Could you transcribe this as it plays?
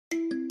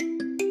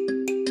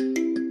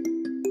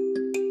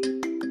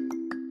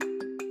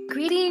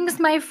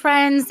my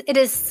friends. It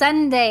is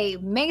Sunday,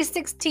 May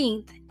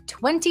 16th,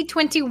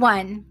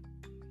 2021.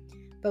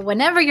 But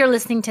whenever you're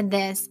listening to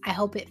this, I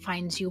hope it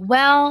finds you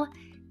well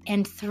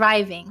and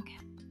thriving.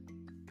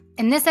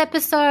 In this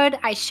episode,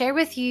 I share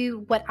with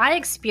you what I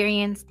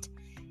experienced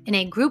in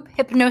a group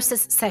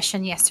hypnosis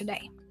session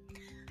yesterday.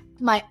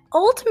 My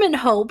ultimate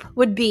hope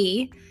would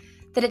be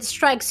that it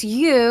strikes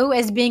you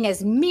as being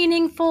as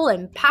meaningful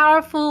and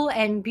powerful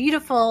and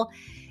beautiful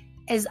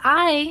as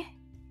I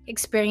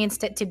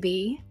experienced it to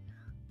be.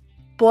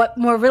 But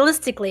more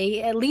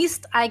realistically, at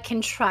least I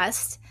can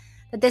trust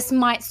that this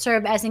might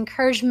serve as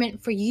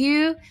encouragement for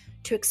you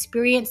to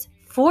experience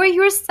for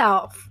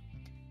yourself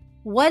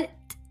what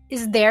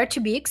is there to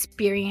be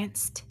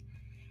experienced,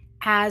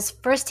 as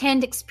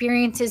firsthand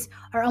experiences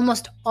are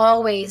almost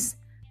always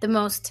the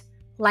most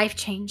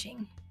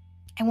life-changing.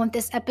 I want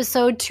this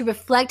episode to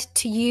reflect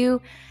to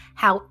you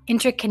how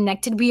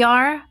interconnected we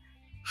are,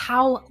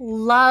 how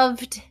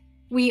loved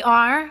we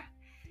are,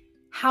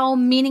 how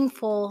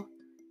meaningful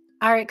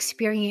our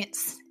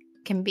experience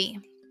can be.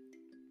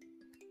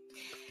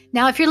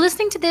 Now, if you're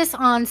listening to this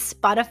on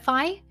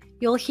Spotify,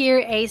 you'll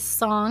hear a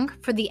song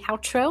for the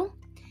outro.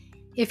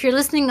 If you're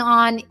listening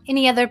on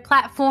any other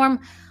platform,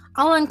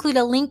 I'll include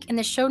a link in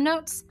the show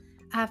notes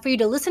for you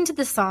to listen to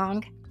the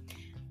song.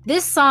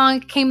 This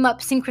song came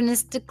up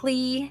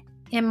synchronistically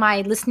in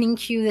my listening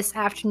queue this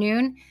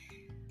afternoon.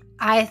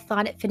 I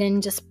thought it fit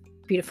in just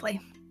beautifully.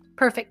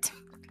 Perfect.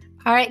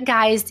 All right,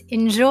 guys,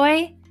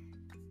 enjoy.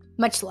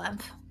 Much love.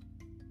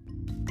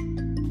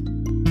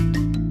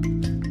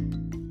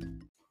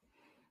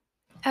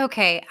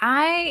 Okay,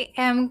 I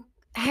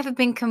have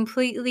been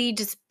completely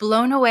just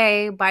blown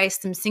away by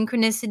some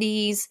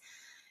synchronicities.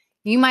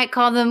 You might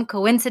call them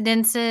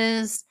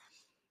coincidences,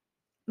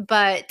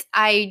 but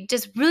I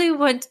just really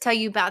want to tell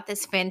you about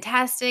this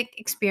fantastic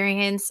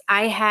experience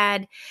I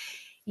had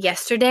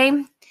yesterday.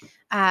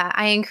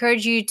 I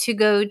encourage you to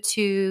go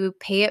to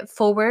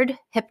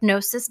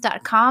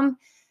payitforwardhypnosis.com,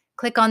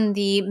 click on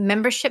the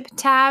membership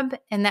tab,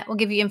 and that will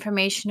give you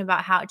information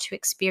about how to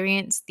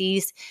experience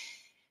these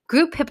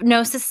group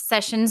hypnosis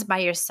sessions by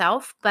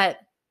yourself. But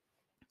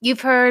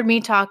you've heard me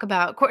talk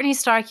about Courtney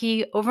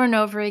Starkey over and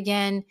over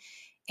again,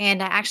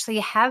 and I actually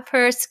have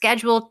her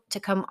scheduled to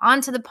come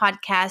onto the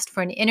podcast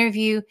for an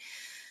interview,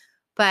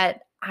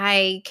 but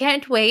I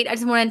can't wait. I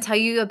just want to tell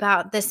you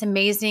about this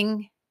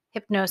amazing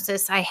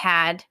hypnosis I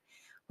had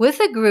with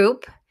a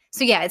group.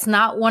 So yeah, it's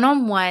not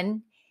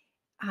one-on-one,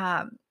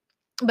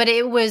 but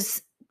it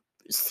was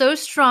so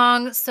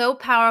strong, so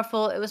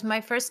powerful. It was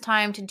my first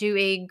time to do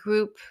a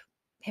group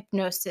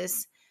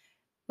hypnosis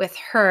with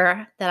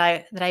her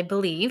that I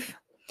believe.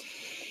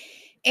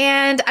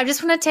 And I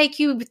just want to take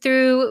you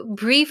through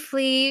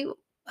briefly.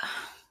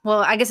 Well,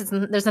 I guess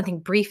there's nothing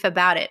brief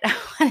about it. I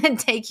want to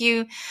take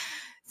you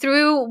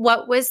through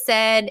what was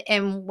said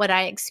and what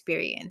I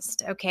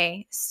experienced.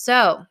 Okay,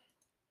 so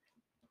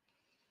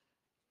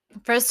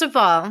first of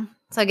all,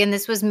 so again,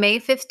 this was May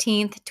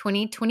 15th,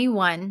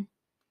 2021.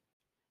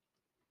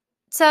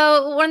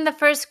 So one of the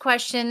first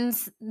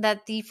questions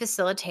that the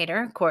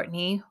facilitator,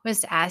 Courtney,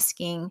 was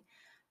asking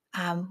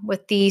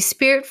with the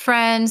spirit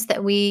friends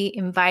that we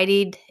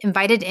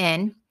invited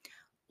in,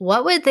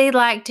 what would they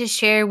like to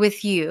share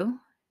with you,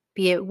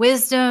 be it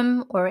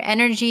wisdom or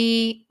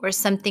energy or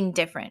something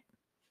different?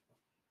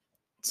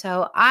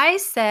 So I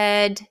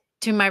said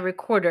to my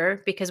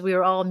recorder, because we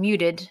were all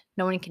muted,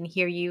 no one can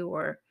hear you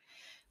or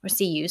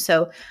see you.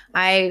 So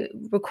I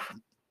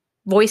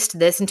voiced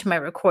this into my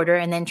recorder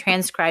and then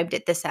transcribed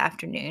it this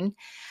afternoon.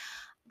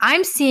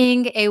 I'm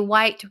seeing a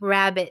white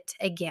rabbit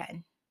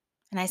again.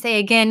 And I say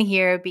again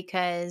here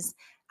because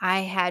I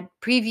had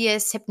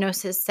previous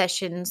hypnosis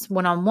sessions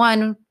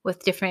one-on-one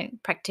with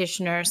different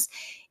practitioners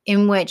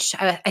in which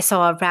I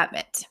saw a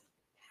rabbit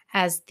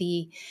as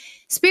the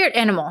spirit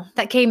animal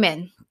that came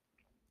in.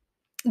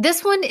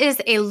 This one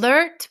is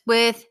alert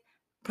with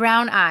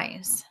brown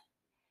eyes.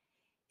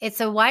 It's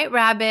a white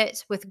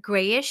rabbit with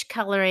grayish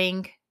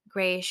coloring,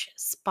 grayish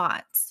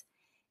spots.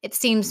 It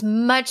seems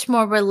much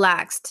more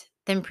relaxed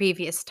than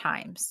previous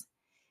times.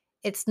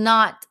 It's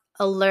not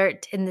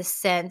alert in the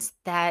sense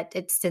that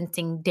it's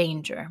sensing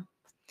danger.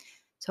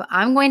 So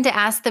I'm going to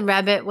ask the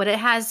rabbit what it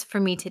has for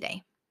me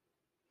today.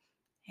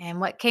 And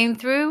what came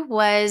through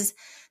was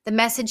the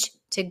message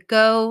to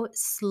go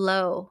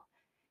slow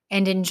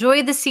and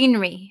enjoy the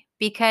scenery,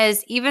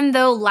 because even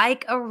though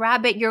like a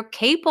rabbit, you're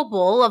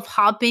capable of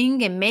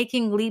hopping and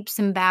making leaps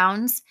and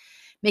bounds,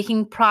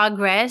 making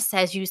progress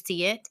as you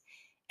see it,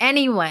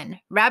 anyone,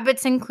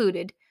 rabbits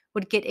included,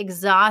 would get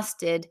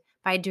exhausted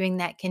by doing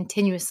that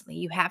continuously.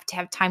 You have to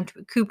have time to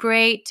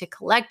recuperate, to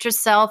collect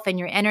yourself and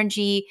your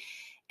energy,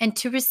 and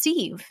to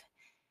receive.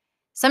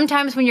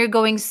 Sometimes when you're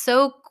going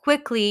so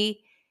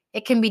quickly,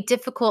 it can be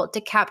difficult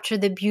to capture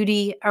the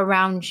beauty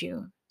around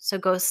you. So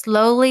go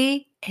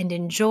slowly and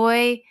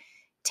enjoy.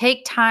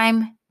 Take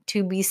time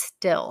to be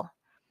still.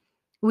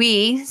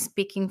 We,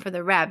 speaking for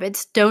the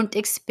rabbits, don't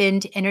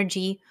expend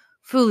energy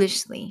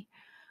foolishly.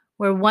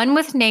 We're one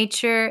with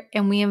nature,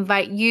 and we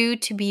invite you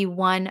to be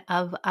one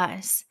of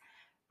us.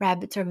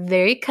 Rabbits are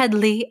very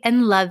cuddly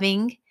and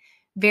loving,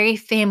 very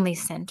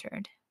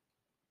family-centered.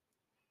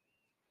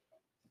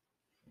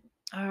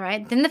 All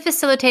right. Then the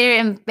facilitator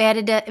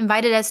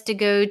invited us to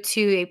go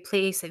to a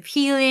place of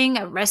healing,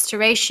 of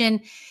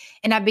restoration,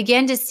 and I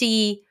began to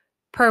see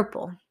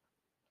purple.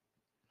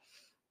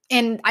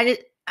 And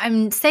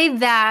I'm say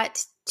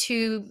that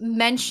to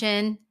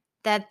mention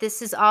that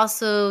this is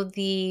also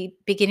the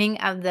beginning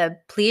of the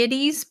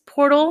Pleiades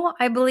portal,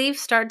 I believe,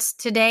 starts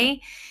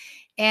today.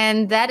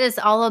 And that is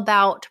all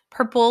about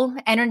purple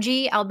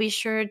energy. I'll be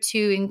sure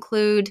to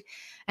include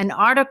an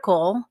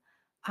article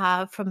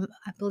from,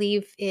 I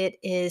believe it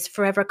is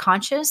Forever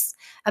Conscious,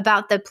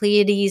 about the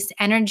Pleiades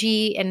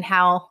energy and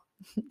how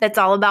that's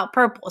all about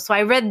purple. So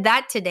I read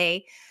that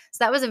today.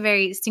 So that was a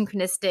very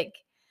synchronistic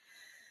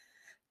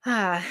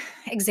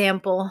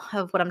example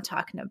of what I'm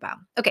talking about.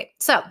 Okay,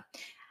 so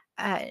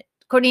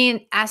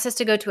Courtney asked us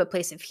to go to a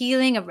place of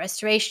healing, of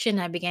restoration.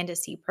 I began to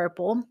see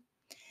purple.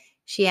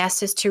 She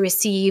asked us to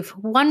receive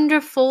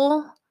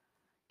wonderful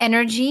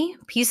energy,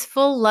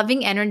 peaceful,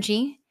 loving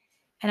energy.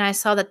 And I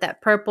saw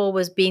that purple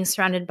was being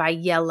surrounded by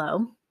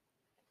yellow.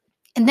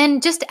 And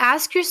then just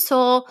ask your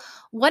soul,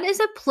 what is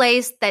a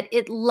place that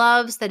it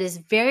loves that is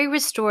very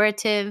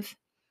restorative?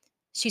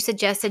 She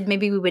suggested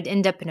maybe we would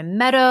end up in a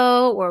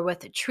meadow or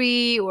with a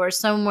tree or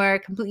somewhere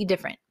completely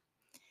different.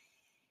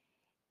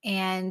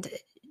 And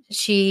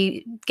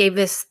she gave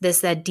us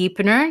this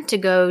deepener to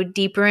go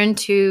deeper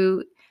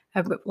into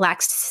a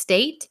relaxed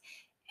state.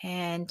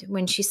 And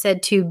when she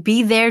said to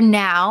be there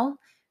now,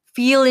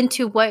 feel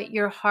into what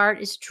your heart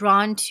is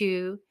drawn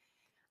to.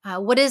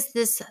 What is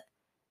this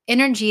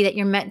energy that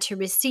you're meant to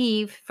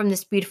receive from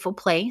this beautiful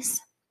place?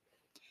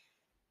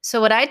 So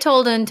what I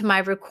told into my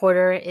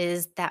recorder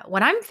is that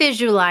when I'm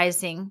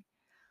visualizing,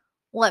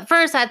 well, at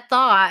first I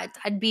thought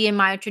I'd be in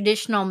my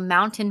traditional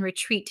mountain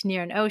retreat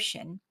near an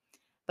ocean,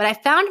 but I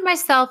found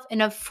myself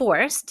in a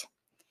forest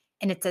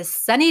and it's a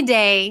sunny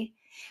day,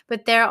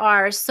 but there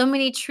are so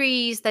many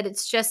trees that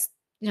it's just,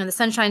 the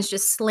sunshine's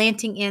just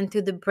slanting in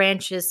through the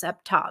branches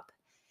up top,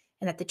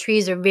 and that the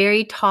trees are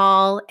very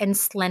tall and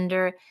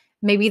slender.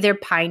 Maybe they're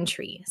pine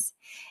trees.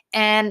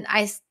 And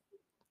I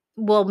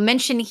will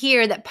mention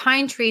here that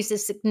pine trees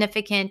is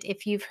significant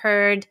if you've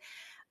heard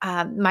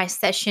my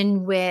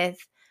session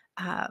with,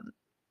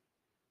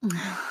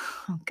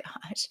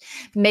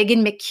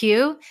 Megan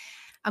McHugh.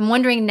 I'm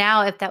wondering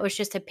now if that was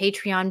just a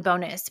Patreon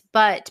bonus,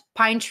 but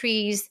pine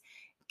trees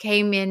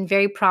came in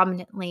very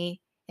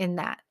prominently in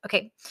that.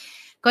 Okay,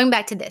 going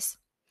back to this.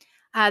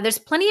 There's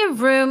plenty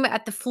of room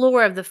at the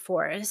floor of the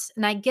forest,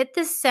 and I get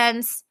this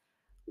sense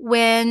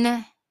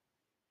when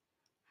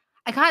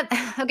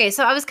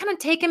so I was kind of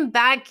taken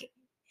back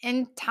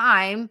in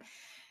time.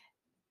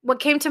 What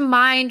came to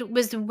mind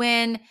was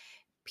when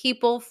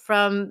people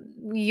from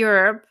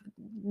Europe,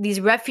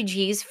 these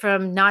refugees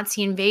from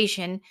Nazi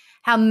invasion,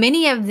 how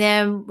many of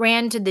them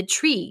ran to the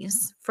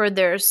trees for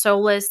their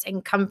solace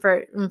and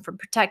comfort and for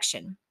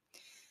protection.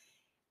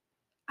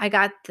 I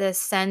got the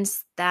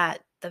sense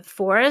that the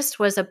forest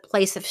was a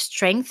place of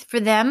strength for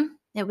them.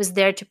 It was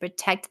there to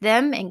protect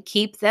them and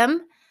keep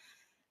them.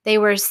 They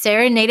were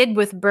serenaded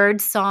with bird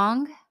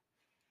song.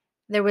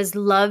 There was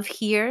love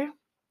here.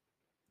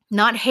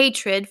 Not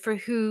hatred for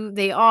who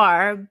they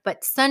are,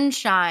 but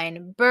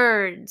sunshine,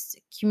 birds,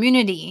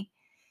 community.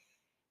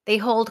 They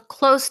hold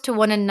close to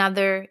one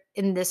another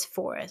in this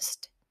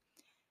forest.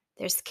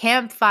 There's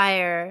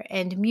campfire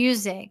and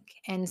music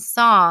and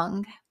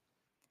song.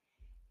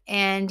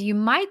 And you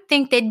might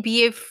think they'd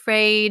be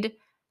afraid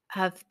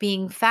of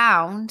being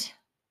found,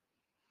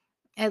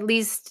 at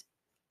least,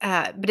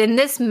 but in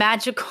this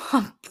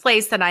magical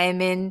place that I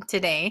am in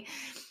today,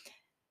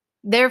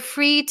 they're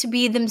free to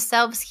be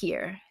themselves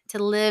here,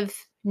 to live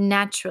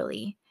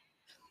naturally.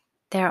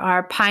 There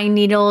are pine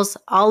needles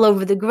all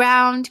over the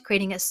ground,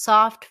 creating a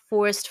soft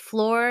forest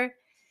floor.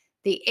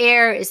 The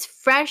air is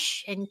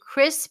fresh and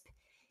crisp.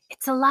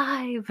 It's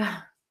alive.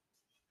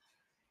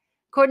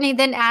 Courtney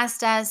then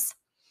asked us,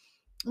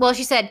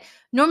 she said,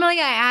 normally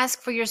I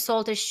ask for your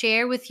soul to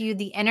share with you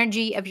the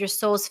energy of your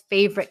soul's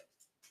favorite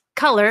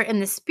color in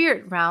the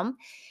spirit realm.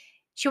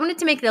 She wanted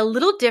to make it a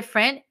little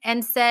different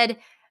and said,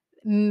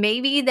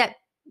 maybe that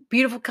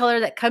beautiful color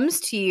that comes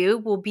to you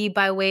will be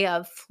by way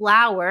of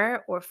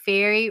flower or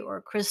fairy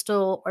or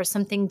crystal or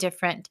something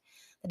different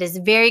that is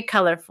very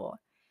colorful.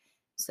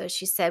 So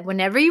she said,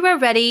 whenever you are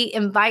ready,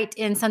 invite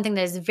in something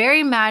that is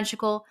very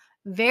magical,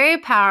 very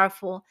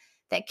powerful,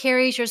 that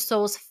carries your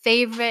soul's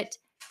favorite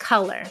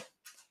color.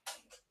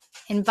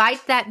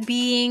 Invite that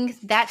being,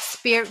 that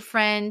spirit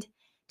friend,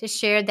 to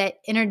share that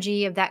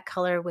energy of that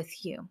color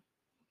with you.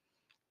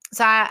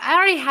 So I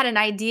already had an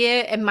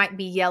idea. It might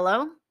be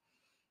yellow.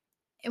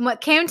 And what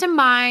came to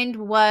mind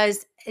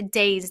was a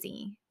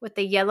daisy with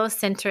the yellow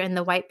center and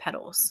the white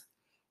petals.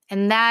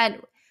 And that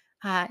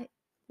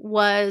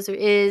was or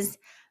is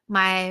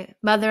my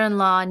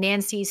mother-in-law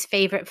Nancy's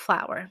favorite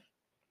flower.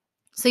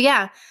 So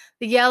yeah,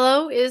 the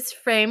yellow is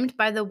framed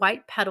by the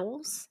white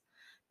petals.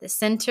 The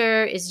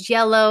center is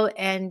yellow,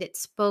 and it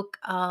spoke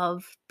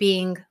of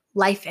being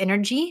life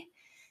energy.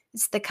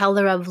 It's the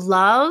color of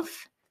love,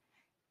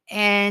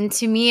 And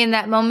to me in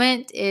that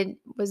moment, it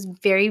was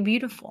very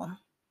beautiful.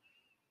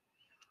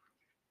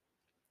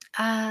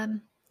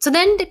 So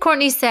then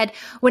Courtney said,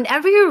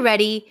 whenever you're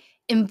ready,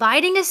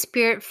 inviting a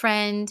spirit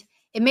friend,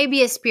 it may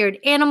be a spirit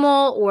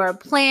animal or a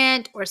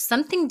plant or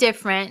something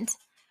different,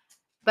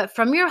 but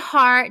from your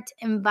heart,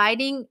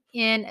 inviting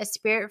in a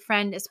spirit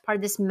friend is part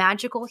of this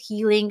magical,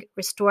 healing,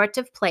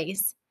 restorative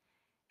place.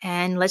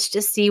 And let's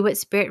just see what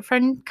spirit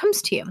friend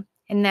comes to you.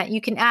 And that you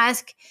can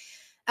ask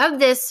of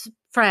this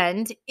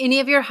friend any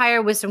of your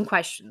higher wisdom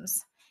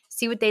questions.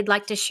 See what they'd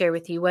like to share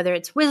with you, whether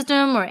it's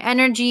wisdom or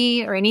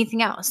energy or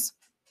anything else.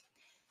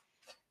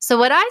 So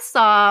what I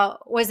saw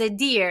was a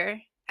deer,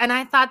 and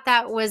I thought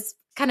that was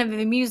kind of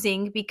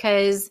amusing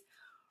because,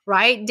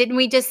 right, didn't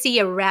we just see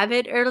a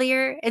rabbit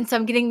earlier? And so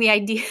I'm getting the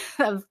idea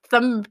of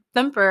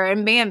Thumper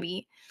and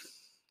Bambi.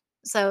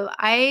 So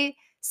I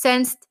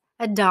sensed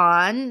a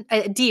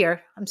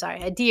deer,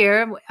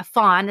 a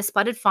fawn, a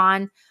spotted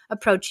fawn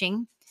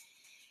approaching.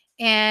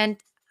 And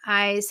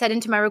I said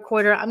into my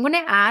recorder, I'm going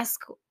to ask,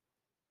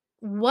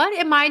 what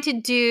am I to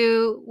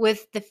do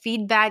with the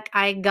feedback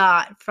I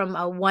got from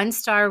a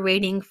 1-star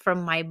rating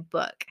from my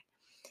book?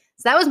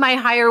 So that was my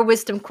higher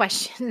wisdom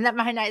question. That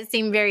might not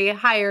seem very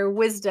higher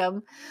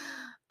wisdom.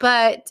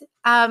 But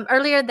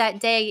earlier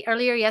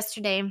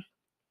yesterday,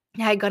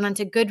 I had gone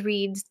onto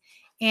Goodreads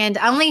and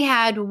I only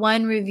had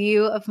one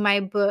review of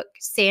my book,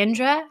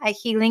 Sandra, A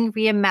Healing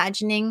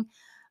Reimagining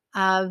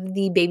of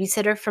the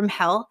Babysitter from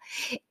Hell.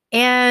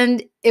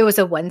 And it was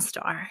a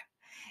 1-star.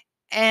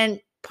 And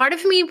part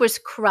of me was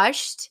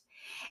crushed.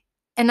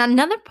 And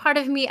another part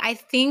of me, I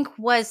think,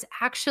 was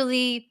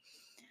actually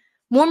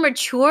more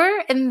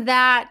mature in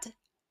that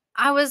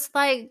I was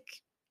like,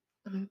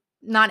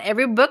 not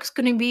every book's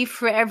going to be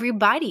for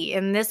everybody.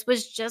 And this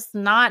was just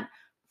not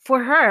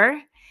for her.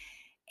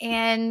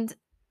 And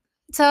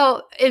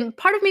so, and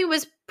part of me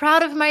was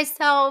proud of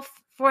myself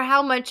for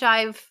how much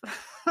I've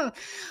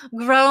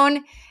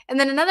grown. And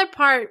then another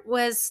part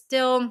was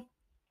still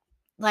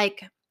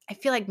like, I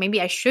feel like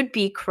maybe I should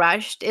be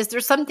crushed. Is there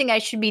something I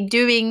should be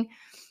doing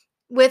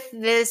with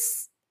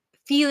this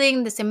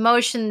feeling, this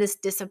emotion, this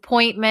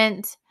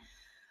disappointment?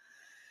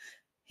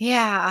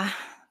 Yeah.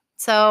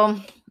 So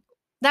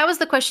that was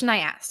the question I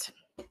asked.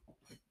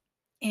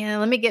 And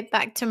let me get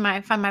back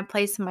to find my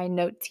place in my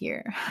notes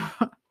here.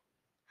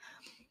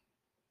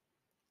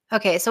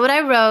 Okay, so what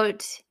I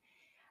wrote,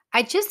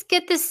 I just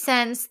get the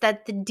sense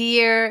that the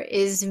deer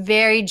is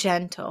very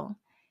gentle.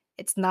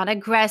 It's not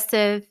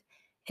aggressive.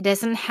 It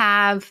doesn't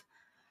have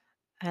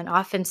an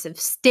offensive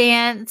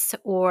stance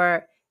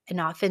or an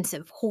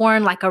offensive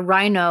horn like a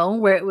rhino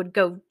where it would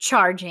go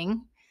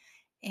charging.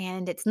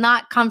 And it's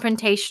not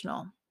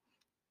confrontational.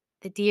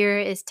 The deer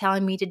is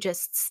telling me to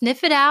just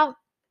sniff it out,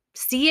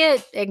 see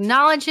it,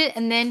 acknowledge it,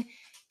 and then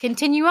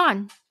continue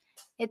on.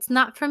 It's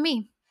not for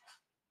me.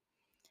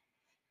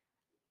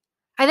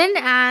 I then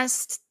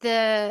asked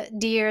the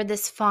deer,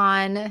 this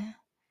fawn,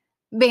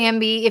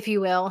 Bambi, if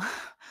you will,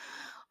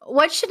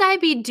 what should I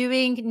be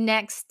doing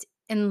next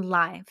in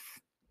life?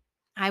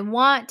 I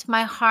want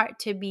my heart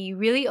to be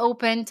really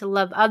open to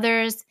love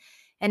others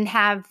and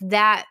have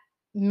that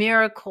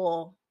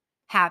miracle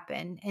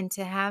happen and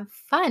to have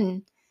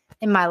fun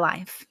in my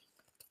life.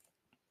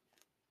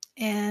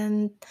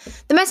 And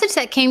the message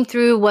that came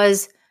through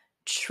was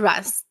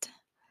trust.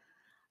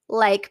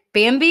 Like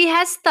Bambi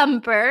has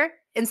Thumper.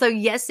 And so,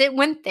 yes, it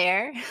went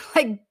there.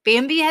 Like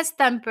Bambi has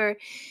Thumper.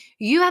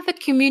 You have a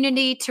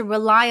community to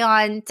rely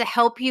on to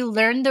help you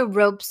learn the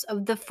ropes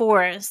of the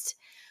forest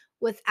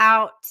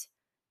without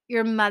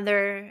your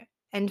mother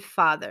and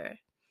father.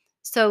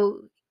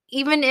 So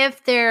even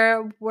if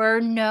there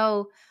were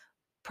no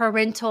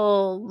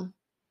parental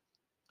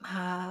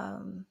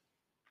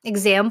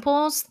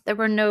examples, there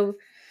were no,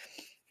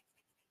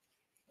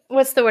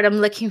 what's the word I'm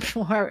looking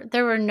for?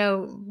 There were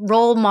no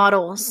role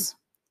models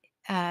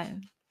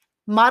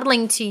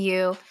modeling to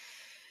you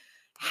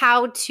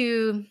how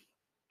to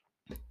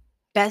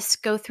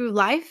best go through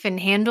life and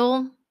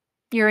handle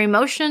your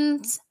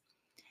emotions.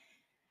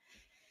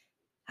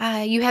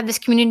 You have this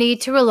community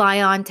to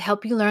rely on to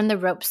help you learn the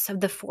ropes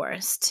of the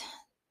forest.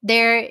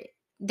 There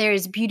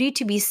is beauty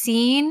to be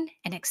seen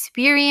and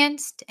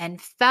experienced and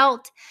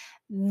felt.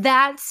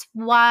 That's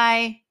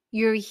why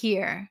you're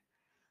here.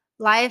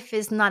 Life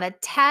is not a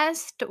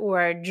test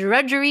or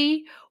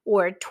drudgery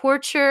or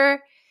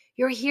torture.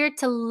 You're here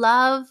to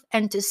love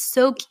and to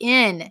soak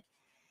in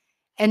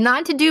and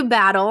not to do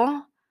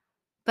battle,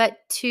 but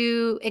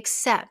to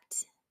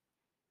accept.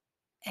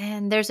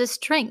 And there's a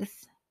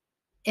strength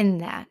in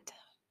that.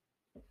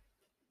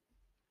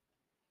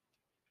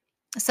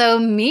 So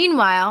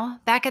meanwhile,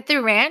 back at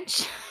the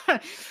ranch,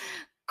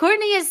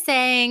 Courtney is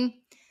saying,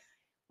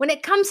 when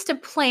it comes to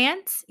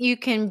plants, you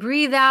can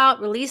breathe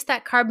out, release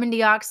that carbon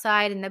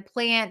dioxide, and the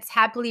plants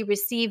happily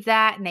receive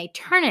that, and they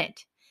turn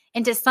it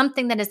into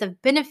something that is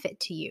of benefit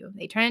to you.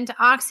 They turn it into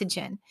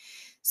oxygen.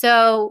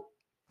 So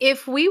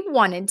if we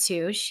wanted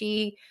to,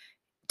 she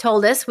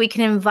told us we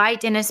can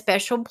invite in a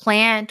special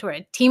plant or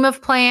a team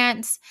of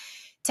plants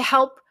to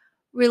help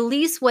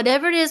release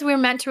whatever it is we're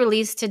meant to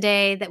release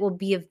today that will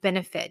be of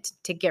benefit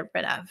to get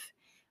rid of.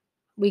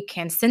 We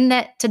can send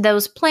that to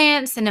those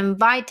plants and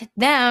invite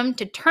them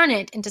to turn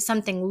it into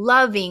something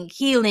loving,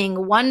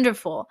 healing,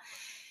 wonderful.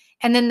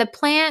 And then the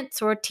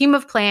plants or team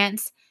of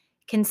plants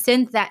can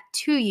send that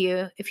to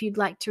you if you'd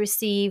like to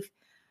receive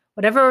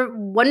whatever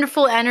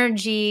wonderful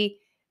energy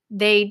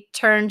they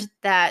turned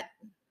that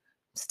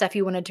stuff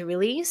you wanted to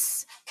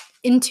release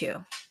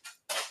into,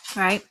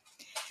 right?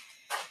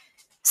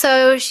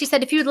 So she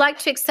said, if you'd like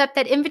to accept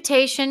that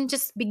invitation,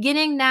 just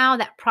beginning now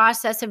that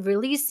process of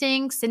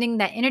releasing, sending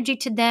that energy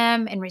to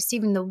them and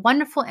receiving the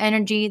wonderful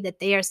energy that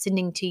they are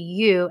sending to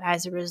you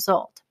as a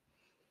result.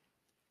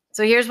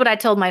 So here's what I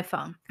told my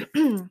phone,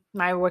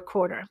 my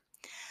recorder.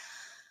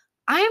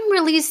 I am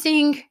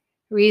releasing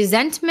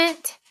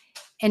resentment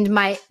and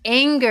my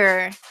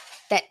anger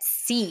that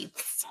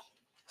seethes.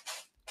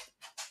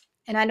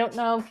 And I don't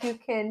know if you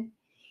can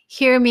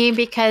hear me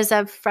because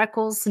of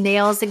Freckles'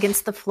 nails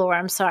against the floor.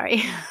 I'm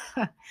sorry.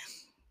 I'm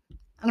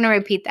going to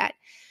repeat that.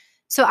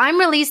 So I'm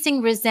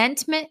releasing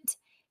resentment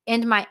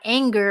and my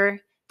anger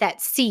that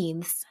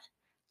seethes.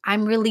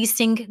 I'm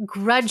releasing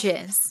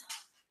grudges.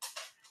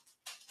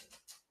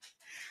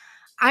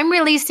 I'm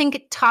releasing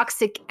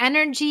toxic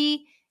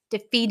energy,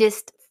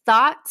 defeatist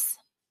thoughts,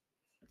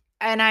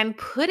 and I'm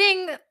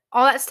putting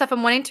all that stuff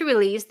I'm wanting to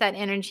release, that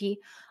energy,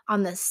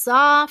 on the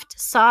soft,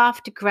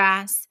 soft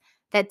grass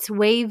that's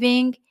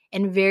waving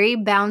and very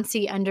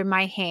bouncy under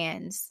my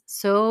hands.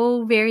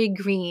 So very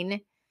green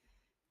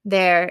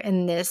there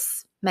in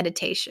this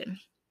meditation.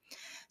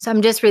 So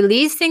I'm just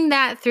releasing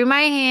that through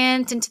my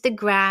hands into the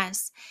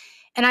grass.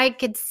 And I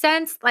could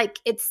sense like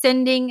it's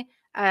sending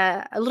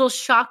a little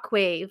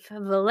shockwave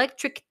of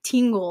electric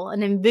tingle,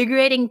 an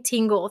invigorating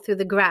tingle through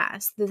the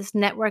grass, through this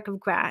network of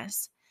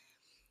grass.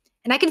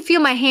 And I can feel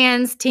my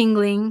hands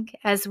tingling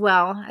as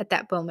well at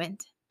that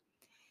moment.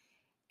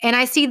 And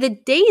I see the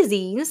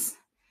daisies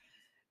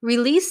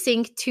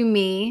releasing to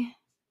me.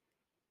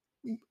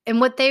 And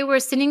what they were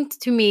sending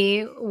to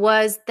me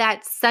was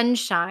that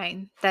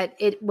sunshine that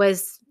it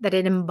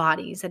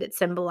embodies, that it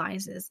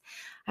symbolizes.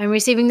 I'm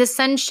receiving the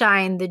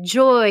sunshine, the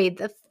joy,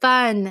 the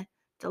fun,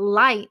 the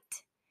light.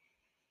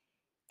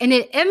 And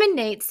it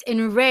emanates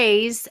in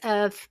rays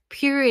of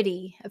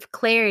purity, of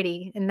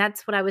clarity. And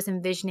that's what I was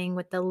envisioning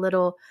with the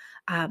little,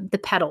 the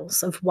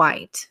petals of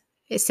white.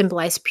 It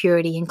symbolized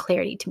purity and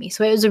clarity to me.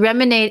 So it was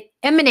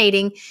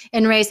emanating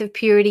in rays of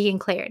purity and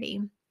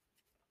clarity.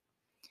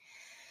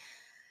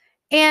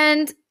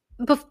 And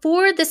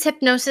before this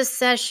hypnosis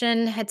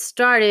session had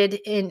started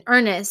in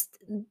earnest,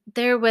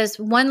 there was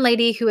one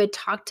lady who had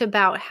talked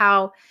about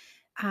how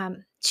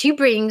she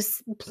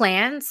brings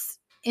plants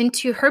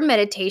into her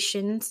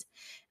meditations.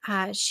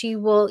 She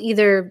will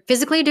either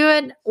physically do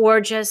it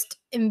or just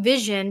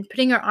envision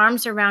putting her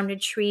arms around a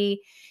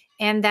tree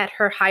and that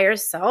her higher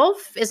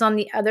self is on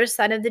the other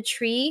side of the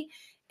tree.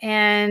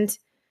 And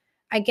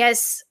I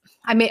guess,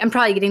 I'm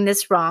probably getting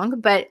this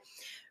wrong, but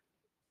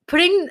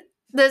putting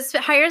this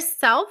higher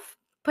self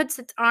puts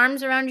its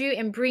arms around you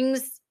and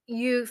brings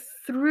you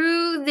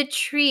through the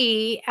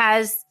tree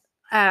as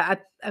a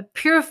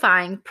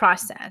purifying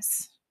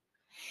process.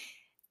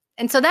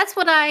 And so that's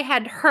what I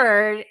had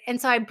heard. And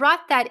so I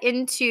brought that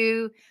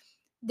into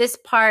this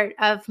part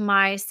of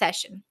my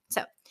session.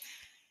 So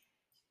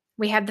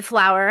we had the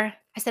flower.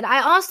 I said,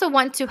 I also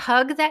want to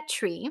hug that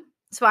tree.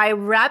 So I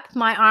wrap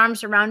my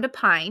arms around a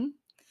pine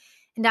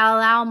and I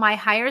allow my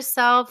higher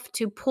self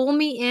to pull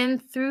me in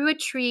through a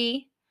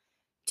tree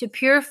to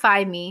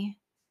purify me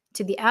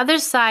to the other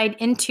side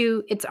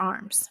into its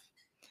arms.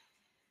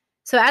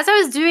 So as I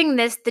was doing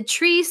this, the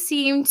tree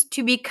seemed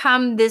to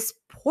become this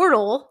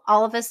portal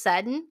all of a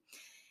sudden.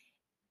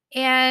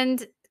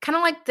 And kind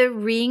of like the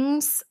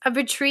rings of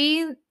a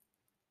tree,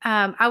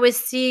 I was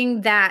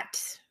seeing that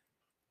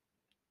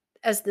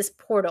as this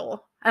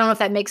portal. I don't know if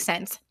that makes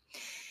sense.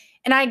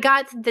 And I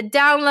got the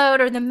download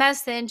or the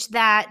message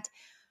that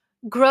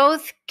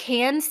growth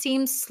can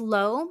seem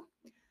slow,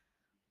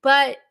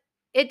 but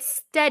it's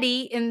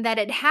steady in that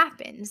it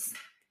happens.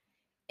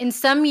 In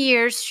some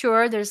years,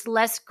 sure, there's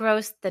less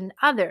growth than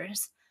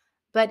others,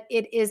 but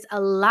it is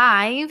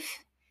alive.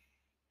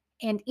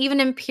 And even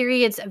in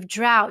periods of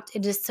drought,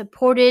 it is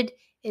supported,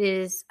 it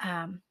is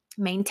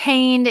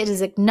maintained, it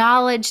is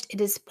acknowledged,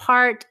 it is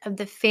part of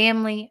the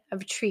family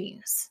of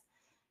trees,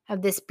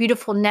 of this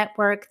beautiful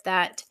network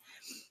that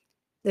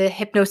the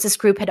hypnosis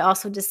group had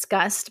also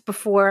discussed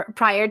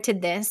prior to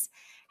this,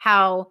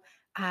 how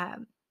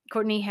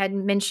Courtney had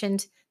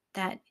mentioned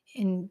that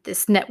in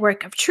this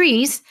network of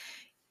trees,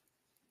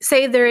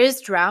 say there is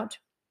drought,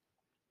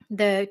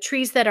 the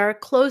trees that are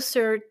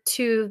closer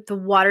to the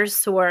water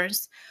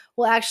source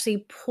will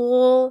actually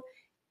pull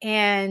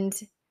and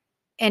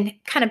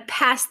kind of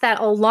pass that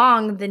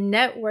along the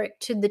network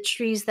to the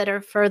trees that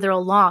are further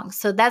along.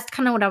 So that's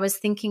kind of what I was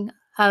thinking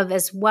of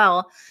as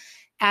well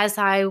as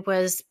I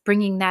was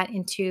bringing that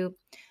into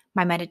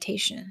my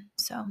meditation.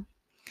 So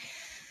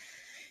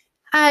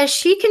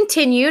she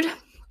continued,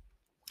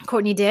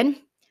 Courtney did,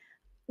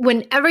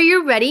 whenever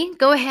you're ready,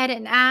 go ahead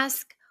and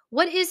ask,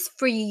 what is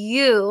for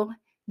you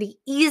the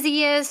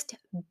easiest,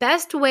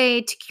 best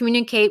way to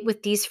communicate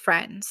with these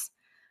friends,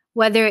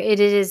 whether it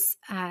is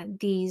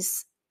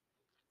these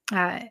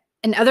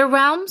in other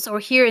realms or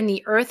here in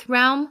the earth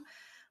realm,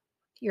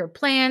 your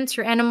plants,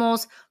 your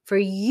animals, for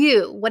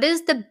you, what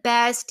is the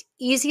best,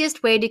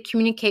 easiest way to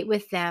communicate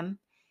with them?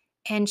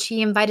 And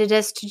she invited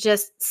us to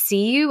just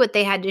see what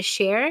they had to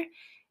share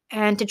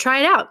and to try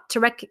it out,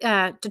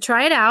 to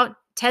try it out,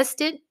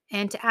 test it,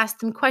 and to ask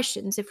them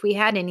questions if we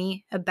had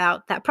any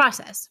about that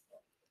process.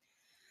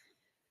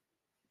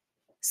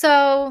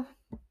 So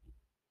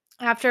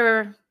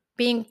after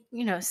being,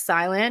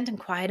 silent and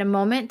quiet a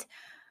moment,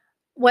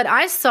 what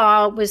I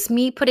saw was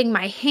me putting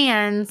my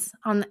hands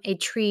on a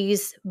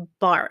tree's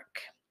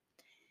bark.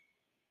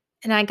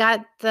 And I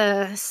got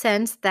the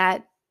sense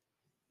that,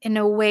 in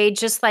a way,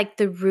 just like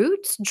the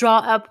roots draw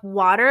up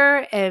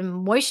water and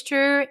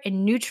moisture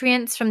and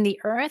nutrients from the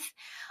earth,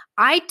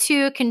 I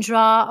too can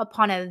draw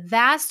upon a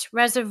vast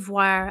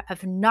reservoir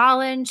of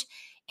knowledge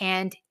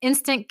and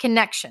instant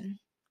connection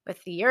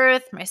with the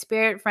earth, my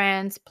spirit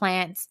friends,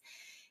 plants.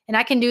 And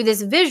I can do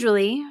this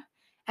visually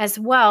as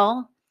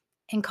well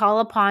and call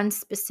upon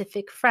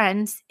specific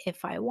friends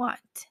if I want.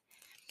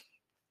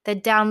 The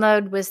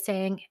download was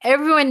saying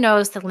everyone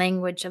knows the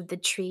language of the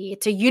tree.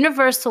 It's a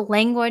universal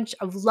language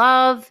of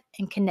love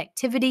and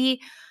connectivity,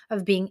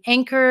 of being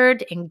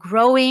anchored and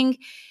growing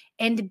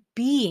and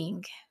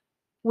being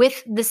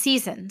with the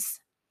seasons.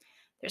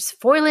 There's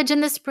foliage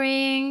in the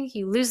spring.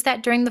 You lose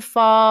that during the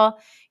fall.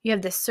 You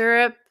have the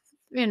syrup,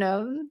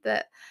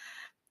 the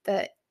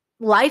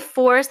life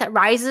force that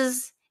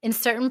rises in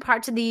certain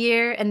parts of the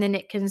year, and then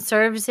it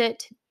conserves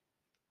it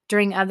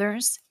during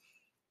others.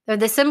 They're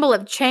the symbol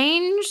of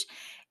change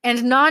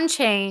and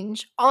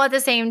non-change all at the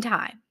same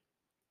time.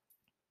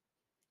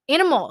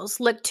 Animals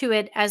look to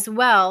it as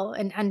well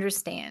and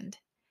understand.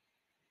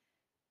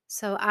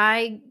 So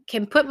I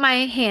can put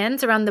my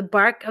hands around the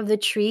bark of the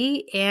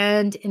tree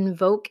and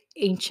invoke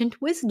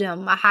ancient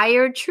wisdom,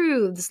 higher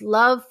truths,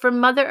 love for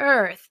Mother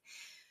Earth,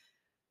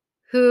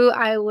 who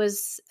I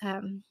was,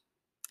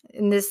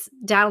 in this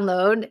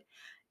download,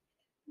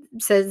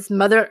 says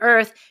Mother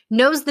Earth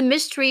knows the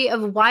mystery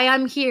of why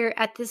I'm here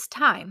at this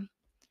time.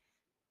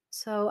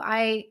 So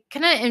I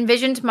kind of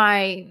envisioned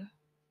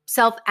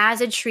myself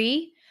as a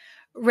tree,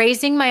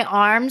 raising my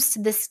arms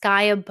to the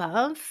sky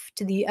above,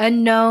 to the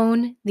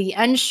unknown, the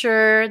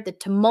unsure, the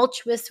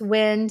tumultuous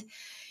wind,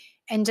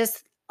 and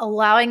just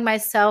allowing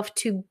myself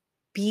to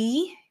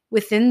be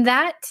within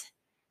that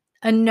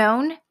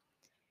unknown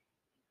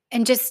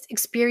and just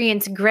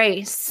experience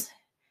grace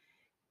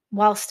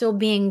while still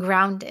being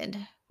grounded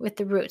with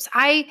the roots.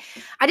 I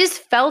just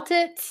felt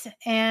it,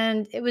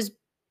 and it was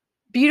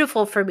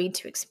beautiful for me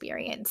to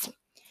experience.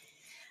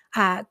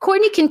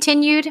 Courtney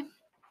continued.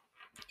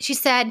 She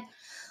said,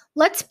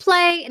 "Let's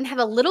play and have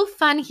a little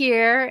fun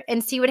here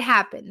and see what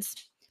happens.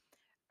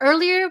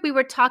 Earlier, we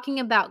were talking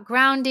about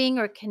grounding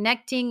or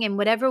connecting in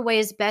whatever way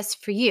is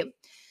best for you.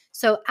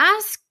 So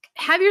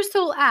have your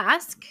soul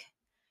ask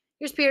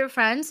your spirit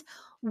friends,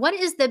 what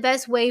is the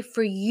best way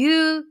for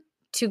you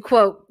to,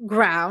 quote,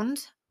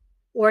 ground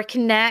or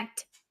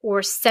connect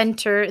or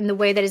center in the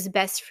way that is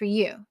best for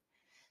you?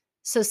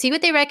 So see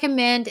what they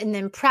recommend and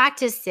then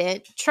practice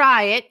it,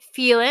 try it,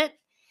 feel it,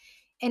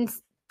 and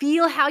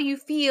feel how you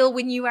feel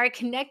when you are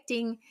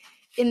connecting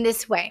in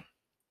this way."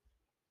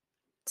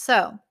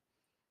 So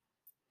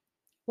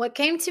what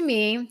came to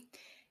me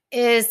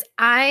is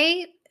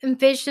I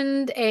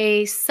envisioned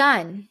a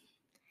sun,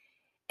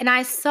 and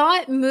I saw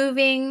it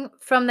moving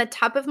from the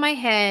top of my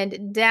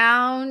head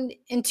down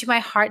into my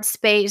heart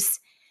space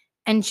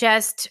and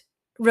just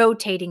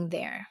rotating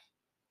there.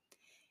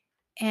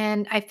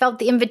 And I felt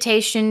the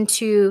invitation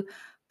to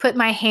put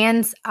my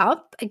hands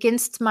up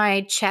against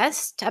my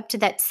chest, up to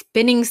that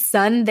spinning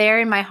sun there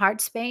in my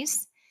heart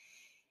space,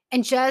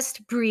 and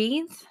just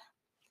breathe.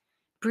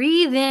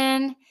 Breathe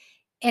in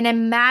and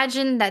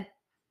imagine that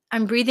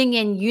I'm breathing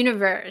in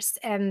universe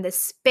and the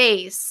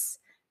space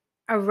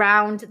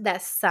around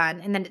that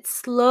sun, and then it's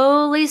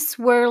slowly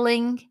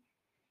swirling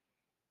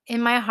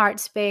in my heart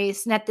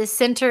space. And at the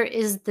center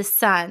is the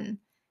sun,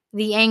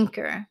 the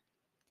anchor.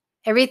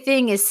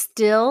 Everything is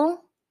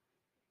still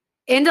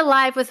and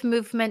alive with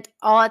movement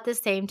all at the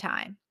same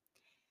time.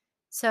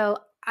 So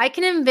I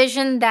can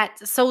envision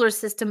that solar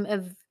system,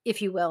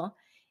 if you will,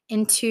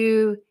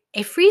 into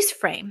a freeze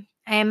frame.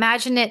 I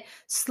imagine it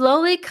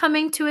slowly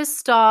coming to a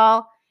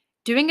stall,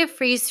 doing a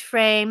freeze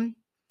frame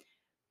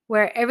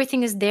where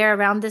everything is there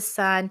around the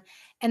sun.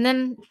 And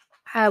then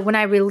when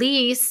I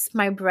release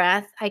my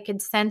breath, I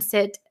could sense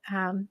it,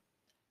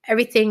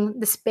 everything,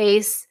 the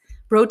space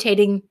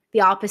rotating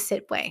the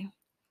opposite way.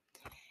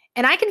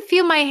 And I can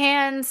feel my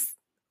hands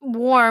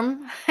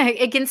warm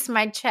against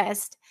my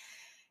chest,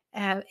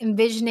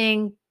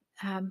 envisioning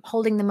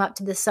holding them up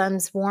to the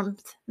sun's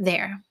warmth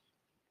there.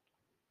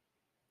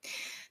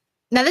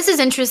 Now, this is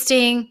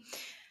interesting.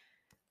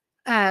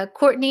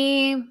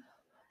 Courtney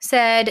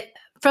said,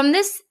 from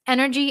this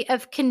energy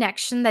of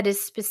connection that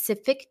is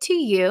specific to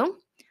you,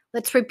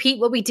 let's repeat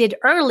what we did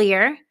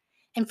earlier.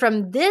 And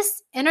from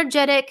this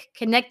energetic,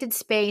 connected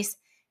space,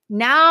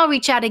 Now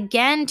reach out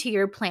again to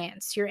your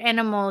plants, your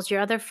animals,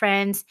 your other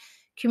friends.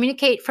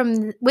 Communicate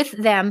with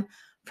them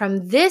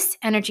from this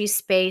energy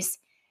space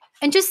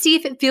and just see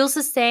if it feels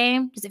the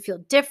same. Does it feel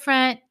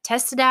different?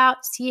 Test it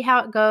out, see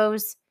how it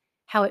goes,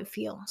 how it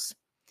feels.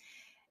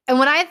 And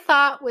what I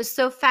thought was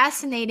so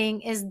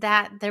fascinating is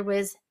that there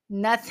was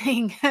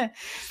nothing.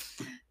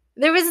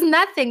 There was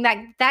nothing.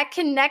 That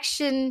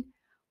connection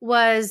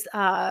was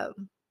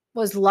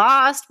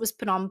lost, was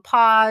put on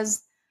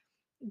pause.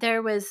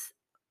 There was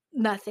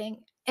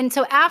nothing. And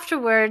so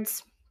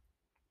afterwards,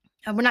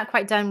 we're not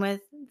quite done with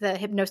the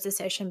hypnosis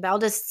session, but I'll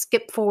just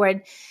skip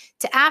forward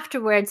to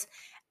afterwards.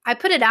 I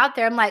put it out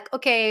there. I'm like,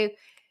 okay,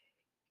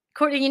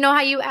 Courtney, you know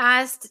how you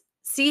asked,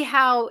 see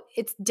how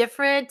it's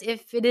different,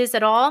 if it is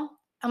at all?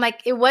 I'm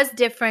like, it was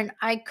different.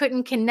 I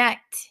couldn't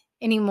connect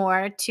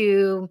anymore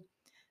to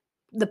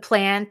the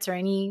plant or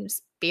any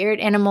spirit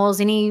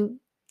animals, any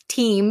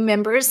team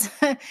members.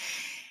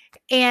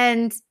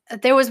 And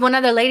there was one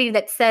other lady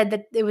that said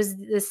that it was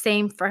the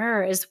same for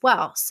her as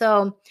well.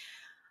 So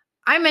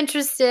I'm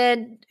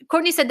interested.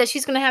 Courtney said that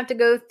she's going to have to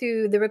go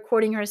through the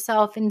recording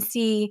herself and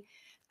see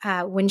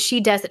when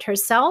she does it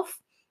herself,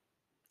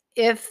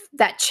 if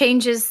that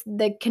changes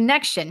the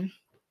connection.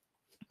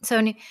 So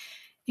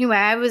anyway,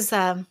 I was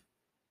a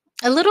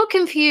little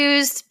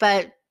confused,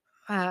 but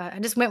I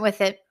just went with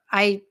it.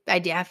 I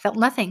felt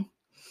nothing.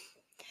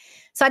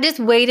 So I just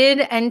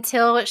waited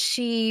until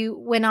she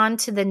went on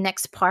to the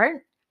next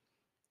part.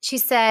 She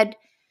said,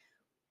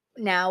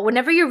 now,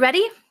 whenever you're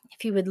ready,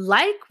 if you would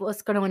like,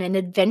 let's go on an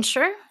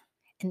adventure.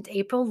 And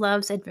April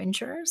loves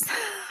adventures,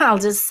 I'll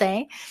just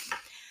say.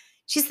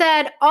 She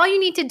said, all you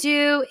need to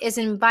do is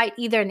invite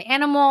either an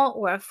animal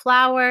or a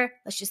flower.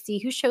 Let's just see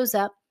who shows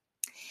up.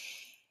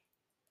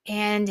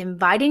 And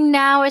inviting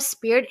now a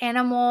spirit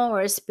animal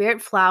or a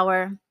spirit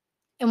flower.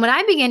 And what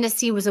I began to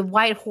see was a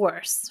white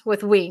horse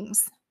with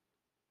wings.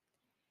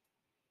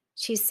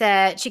 She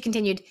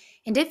continued,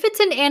 and if it's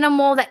an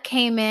animal that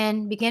came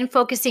in, begin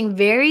focusing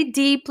very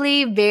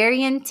deeply,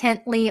 very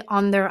intently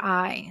on their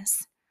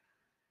eyes.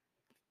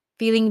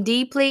 Feeling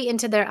deeply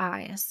into their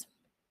eyes.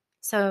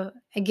 So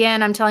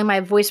again, I'm telling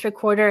my voice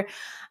recorder,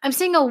 I'm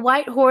seeing a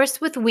white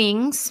horse with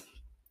wings,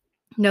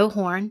 no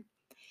horn,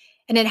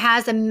 and it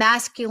has a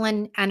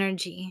masculine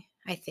energy,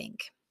 I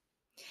think.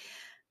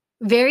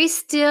 Very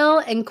still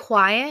and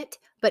quiet,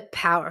 but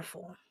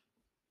powerful.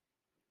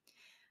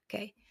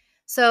 Okay.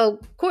 So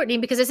Courtney,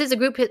 because this is a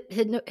group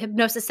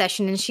hypnosis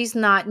session and she's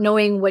not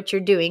knowing what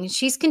you're doing,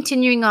 she's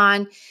continuing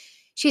on.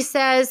 She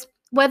says,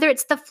 whether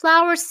it's the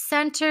flower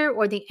center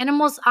or the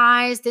animal's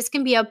eyes, this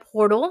can be a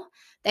portal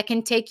that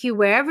can take you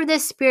wherever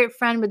this spirit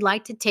friend would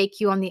like to take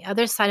you on the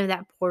other side of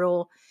that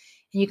portal.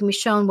 And you can be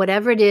shown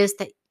whatever it is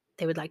that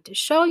they would like to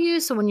show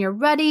you. So when you're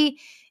ready,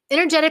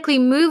 energetically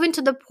move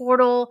into the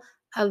portal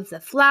of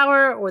the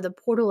flower or the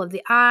portal of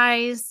the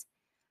eyes,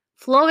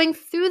 flowing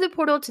through the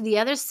portal to the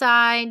other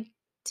side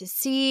to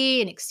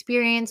see and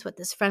experience what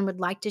this friend would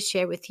like to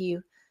share with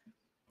you.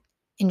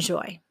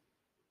 Enjoy.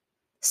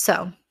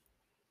 So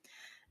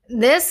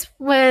this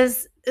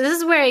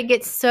is where it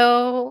gets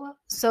so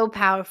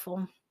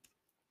powerful.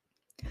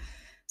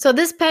 So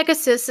this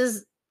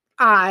Pegasus's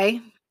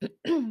eye,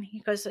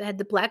 because it had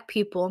the black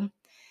pupil,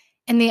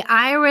 and the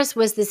iris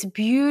was this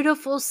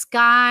beautiful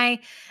sky.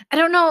 I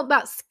don't know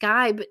about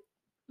sky, but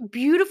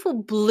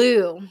beautiful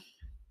blue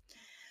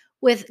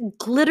with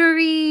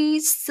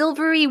glittery,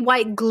 silvery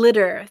white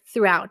glitter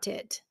throughout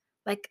it,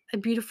 like a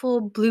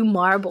beautiful blue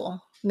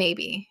marble,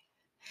 maybe.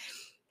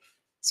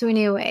 So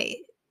anyway,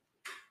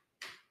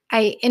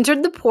 I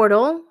entered the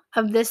portal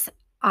of this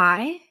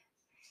eye,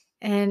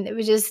 and it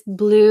was just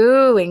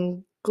blue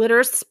and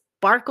glitter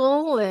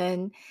sparkle,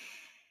 and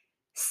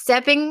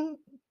stepping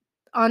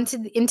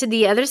into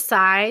the other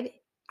side,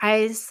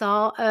 I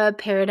saw a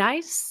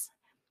paradise.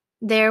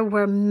 There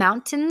were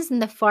mountains in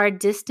the far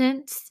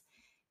distance.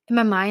 In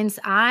my mind's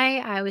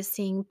eye, I was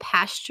seeing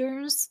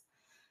pastures.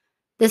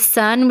 The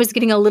sun was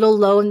getting a little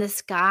low in the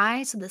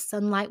sky, so the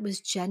sunlight was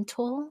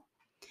gentle.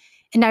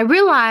 And I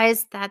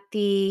realized that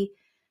the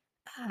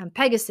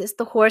Pegasus,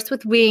 the horse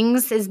with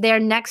wings, is there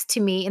next to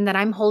me and that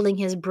I'm holding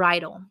his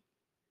bridle.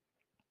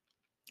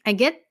 I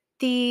get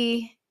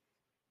the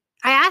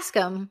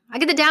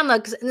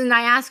download, and then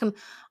I ask him,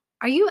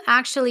 are you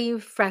actually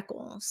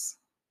Freckles?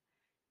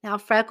 Now,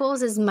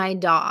 Freckles is my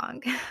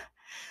dog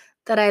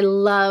that I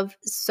love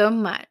so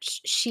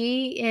much.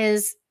 We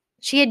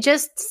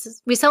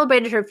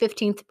celebrated her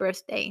 15th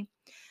birthday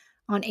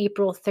on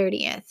April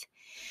 30th.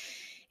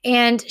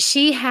 And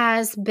she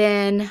has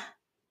been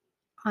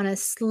on a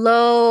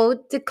slow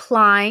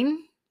decline.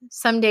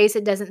 Some days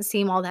it doesn't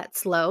seem all that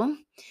slow.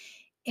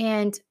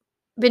 And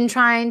been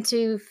trying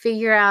to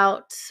figure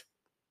out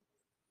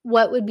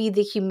what would be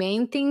the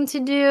humane thing to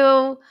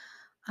do.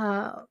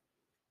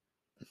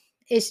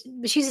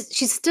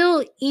 She's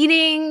still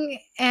eating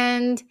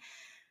and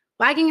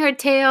wagging her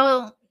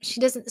tail. She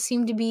doesn't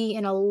seem to be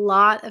in a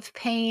lot of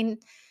pain.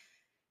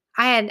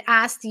 I had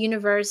asked the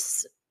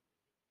universe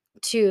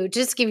to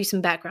just give you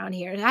some background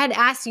here. I had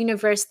asked the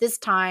universe this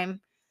time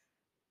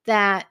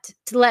to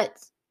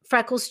let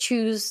Freckles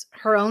choose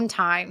her own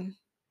time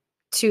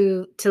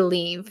to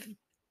leave,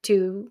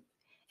 to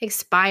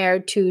expire,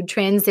 to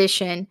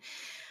transition.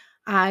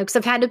 Because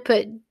I've had to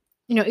put,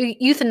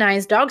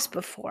 euthanize dogs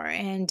before,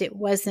 and it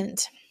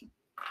wasn't.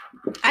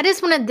 I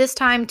just wanted this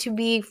time to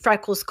be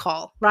Freckles'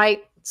 call,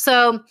 right?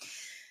 So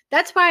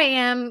that's where I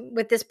am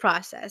with this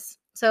process.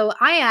 So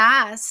I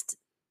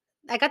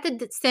got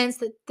the sense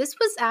that this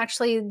was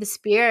actually the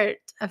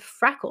spirit of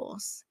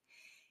Freckles.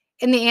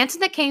 And the answer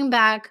that came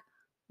back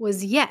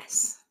was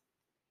yes.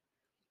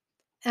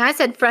 And I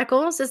said,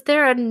 Freckles, is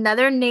there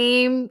another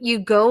name you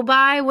go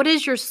by? What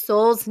is your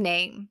soul's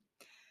name?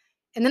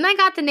 And then I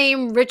got the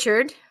name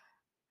Richard.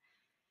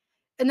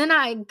 And then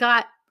I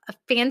got a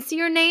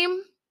fancier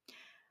name,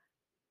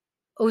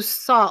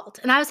 Ösölt.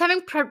 And I was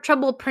having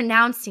trouble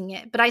pronouncing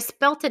it, but I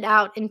spelt it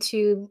out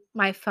into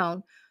my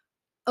phone.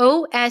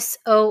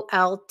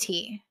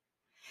 Ösölt.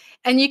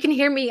 And you can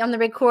hear me on the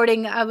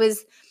recording. I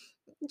was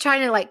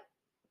trying to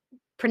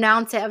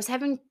pronounce it. I was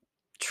having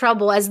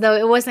trouble as though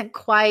it wasn't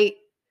quite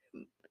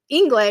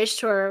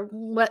English or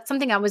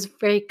something I was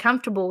very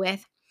comfortable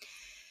with.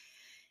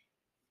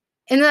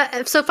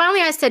 And so finally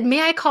I said,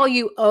 may I call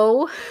you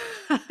O?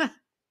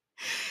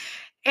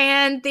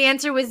 And the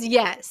answer was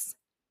yes.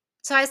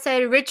 So I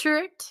said,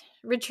 Richard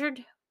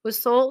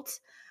Ösölt,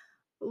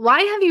 why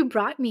have you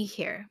brought me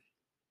here?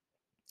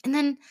 And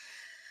then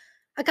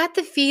I got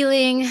the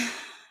feeling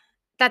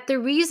that the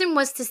reason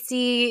was to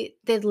see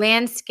the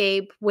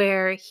landscape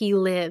where he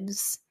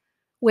lives,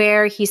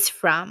 where he's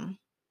from.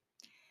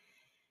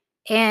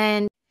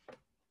 And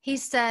he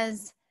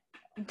says,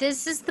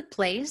 this is the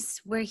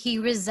place where he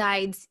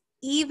resides,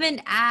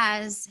 even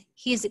as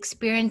he is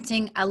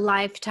experiencing a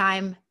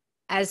lifetime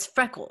as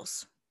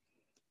Freckles.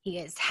 He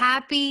is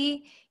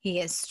happy, he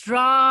is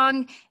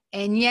strong,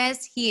 and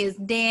yes, he is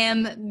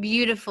damn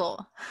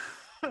beautiful.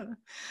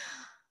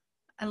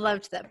 I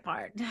loved that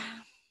part.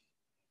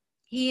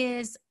 He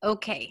is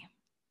okay.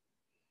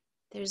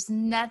 There's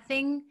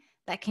nothing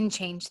that can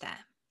change that.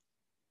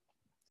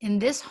 In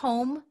this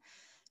home,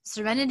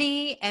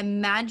 serenity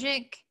and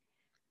magic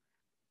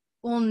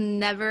will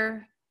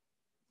never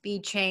be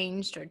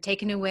changed or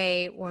taken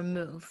away or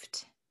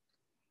moved.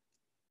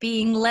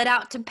 Being led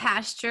out to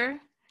pasture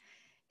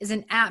is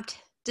an apt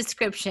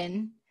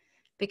description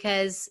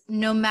because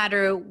no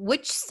matter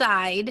which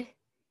side,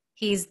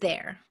 he's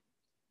there.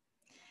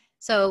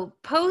 So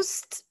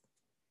post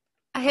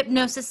a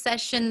hypnosis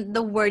session,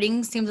 the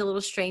wording seems a little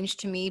strange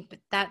to me, but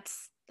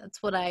that's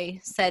what I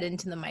said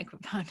into the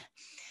microphone.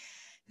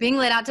 Being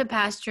led out to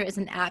pasture is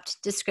an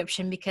apt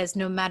description because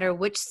no matter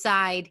which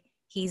side,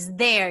 he's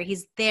there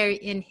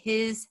in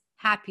his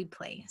happy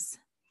place.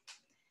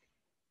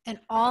 And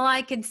all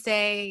I could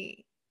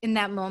say in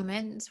that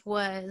moment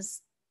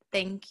was,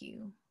 thank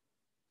you.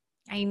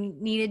 I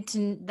needed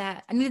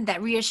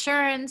that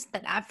reassurance,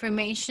 that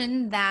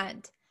affirmation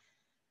that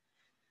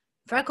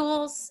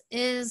Freckles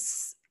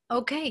is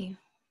okay.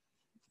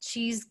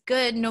 She's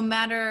good no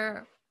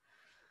matter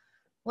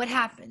what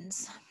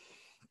happens.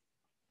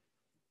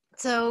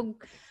 So,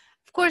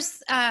 of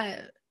course,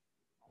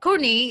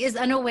 Courtney is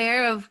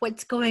unaware of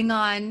what's going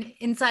on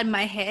inside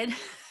my head.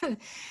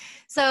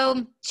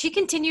 So she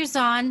continues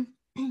on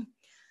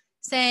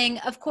saying,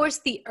 of course,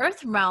 the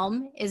earth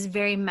realm is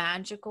very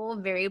magical,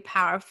 very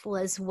powerful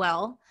as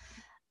well.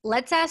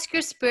 Let's ask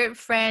your spirit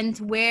friend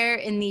where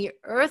in the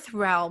earth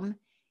realm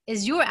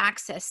is your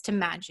access to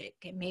magic.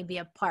 It may be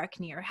a park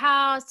near your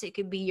house. It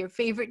could be your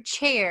favorite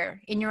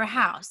chair in your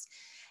house.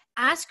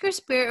 Ask your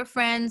spirit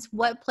friends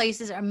what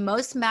places are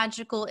most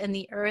magical in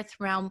the earth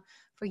realm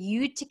for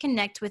you to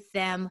connect with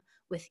them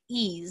with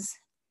ease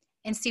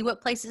and see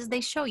what places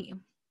they show you.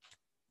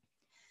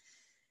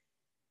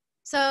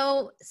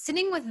 So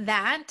sitting with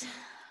that,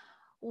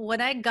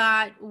 what I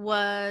got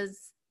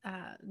was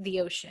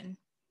the ocean.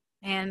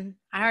 And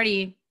I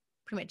already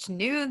pretty much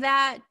knew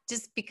that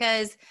just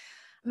because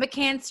I'm a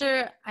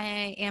Cancer,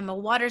 I am a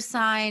water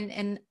sign,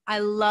 and I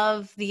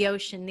love the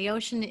ocean. The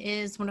ocean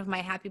is one of my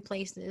happy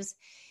places,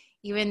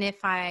 even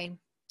if I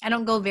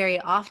don't go very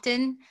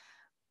often,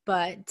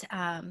 but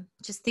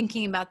just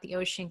thinking about the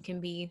ocean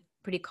can be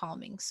pretty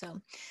calming. So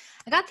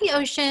I got the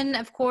ocean,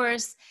 of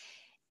course,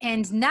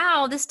 and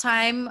now this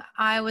time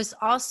I was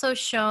also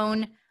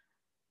shown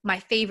my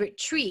favorite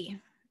tree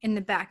in the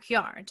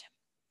backyard.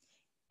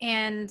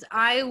 And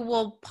I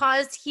will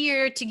pause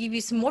here to give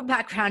you some more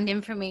background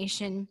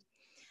information.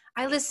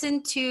 I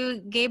listened to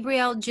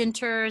Gabrielle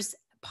Ginter's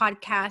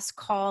podcast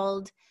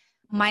called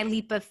My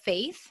Leap of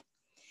Faith.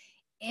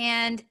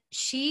 And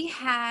she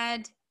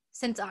had,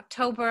 since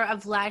October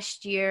of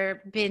last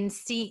year,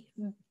 she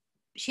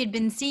had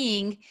been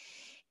seeing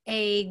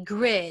a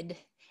grid,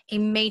 a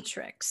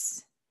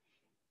matrix,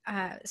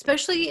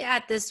 especially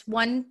at this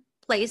one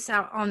place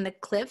out on the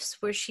cliffs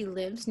where she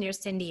lives near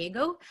San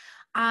Diego.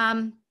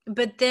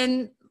 But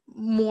then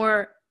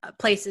more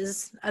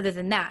places other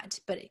than that,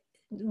 but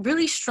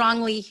really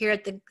strongly here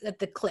at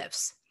the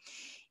cliffs.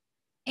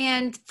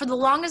 And for the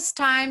longest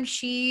time,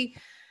 she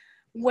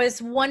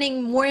was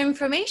wanting more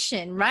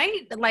information,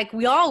 right? Like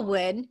we all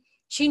would.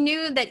 She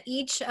knew that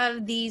each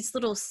of these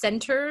little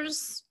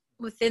centers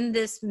within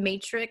this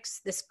matrix,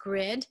 this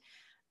grid,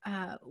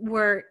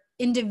 were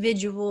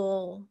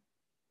individual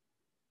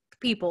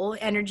people,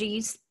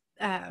 energies.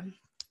 But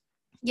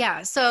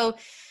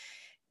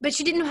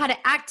she didn't know how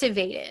to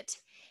activate it.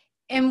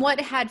 And what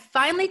had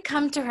finally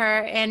come to her,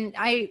 and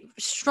I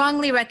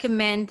strongly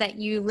recommend that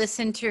you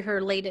listen to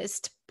her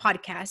latest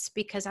podcast,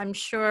 because I'm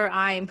sure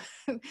I'm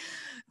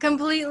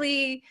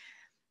completely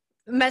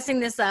messing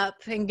this up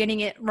and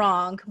getting it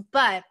wrong.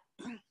 But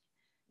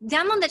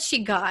download that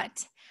she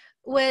got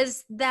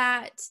was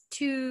that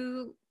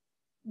to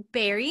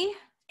bury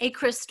a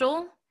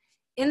crystal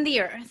in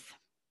the earth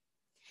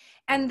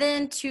and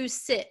then to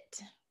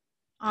sit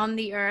on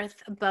the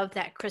earth above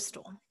that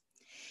crystal.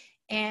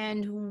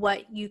 And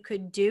what you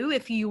could do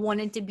if you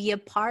wanted to be a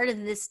part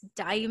of this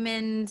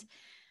diamond,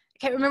 I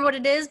can't remember what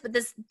it is, but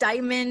this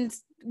diamond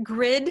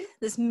grid,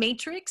 this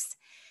matrix,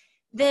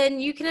 then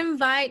you can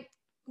invite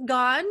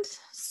God,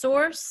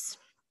 source,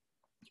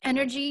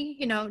 energy,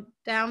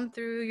 down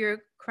through your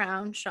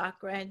crown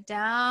chakra,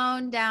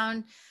 down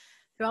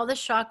through all the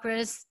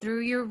chakras, through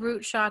your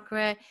root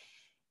chakra,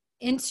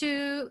 and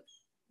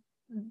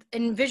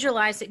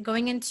visualize it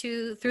going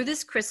through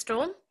this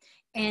crystal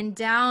and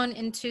down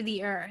into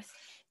the earth,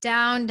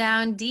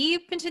 down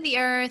deep into the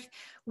earth,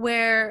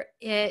 where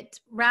it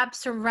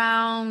wraps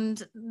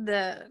around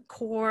the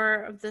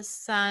core of the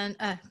sun,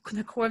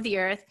 the core of the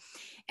earth,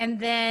 and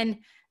then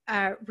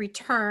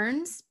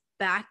returns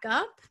back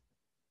up.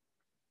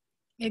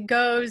 It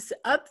goes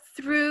up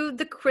through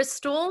the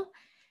crystal,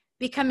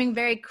 becoming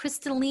very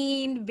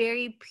crystalline,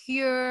 very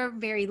pure,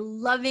 very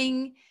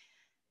loving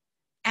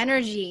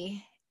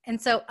energy. And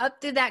so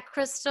up through that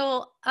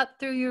crystal, up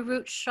through your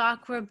root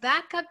chakra,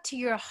 back up to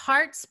your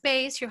heart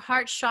space, your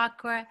heart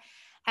chakra,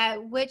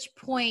 at which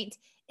point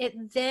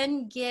it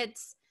then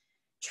gets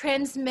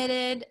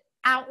transmitted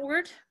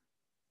outward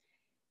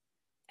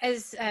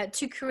as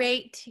to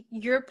create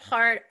your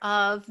part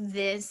of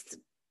this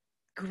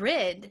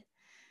grid,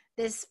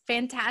 this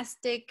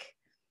fantastic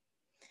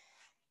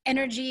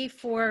energy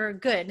for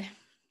good.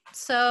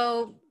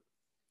 So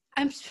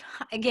I'm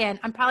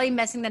probably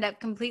messing that up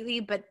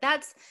completely, but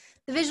that's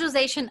the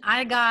visualization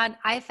I got.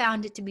 I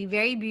found it to be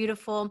very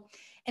beautiful.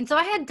 And so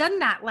I had done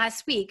that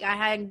last week. I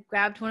had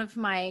grabbed one of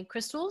my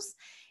crystals,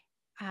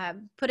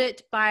 buried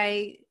it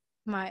by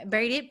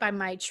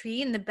my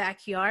tree in the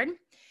backyard.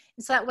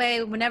 And so that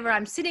way, whenever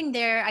I'm sitting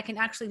there, I can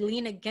actually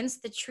lean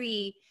against the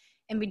tree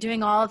and be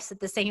doing all of this at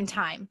the same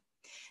time.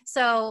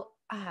 So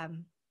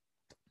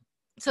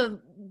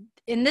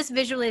in this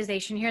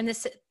visualization here in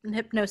this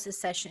hypnosis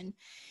session,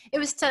 it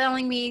was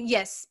telling me,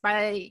 yes,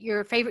 by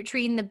your favorite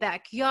tree in the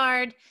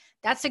backyard,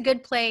 that's a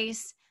good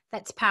place,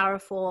 that's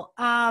powerful.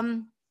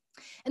 And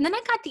then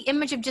I got the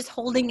image of just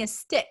holding a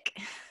stick.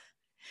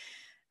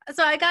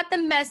 So I got the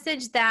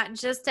message that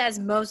just as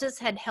Moses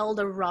had held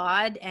a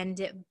rod and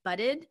it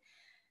budded,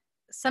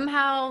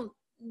 somehow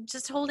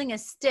just holding a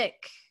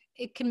stick,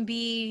 it can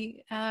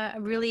be a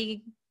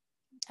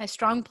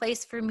strong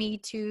place for me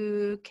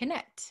to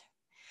connect.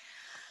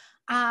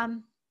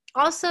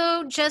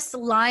 Also, just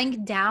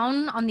lying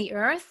down on the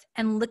earth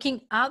and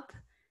looking up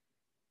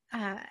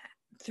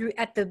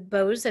at the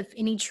boughs of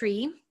any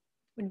tree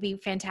would be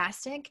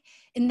fantastic.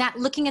 And that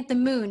looking at the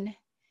moon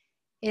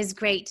is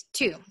great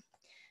too.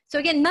 So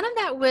again, none of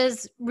that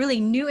was really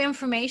new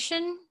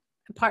information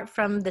apart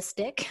from the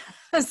stick.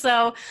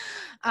 So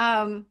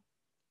it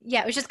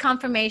was just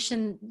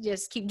confirmation.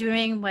 Just keep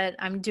doing what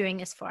I'm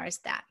doing as far as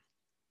that.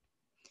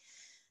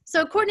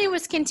 So Courtney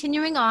was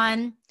continuing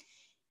on.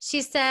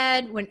 She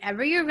said,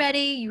 whenever you're ready,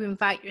 you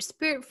invite your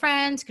spirit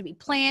friends, could be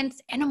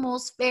plants,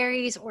 animals,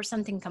 fairies, or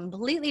something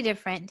completely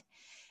different.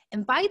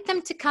 Invite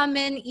them to come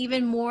in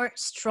even more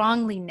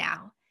strongly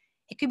now.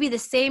 It could be the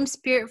same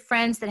spirit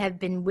friends that have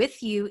been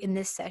with you in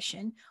this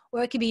session,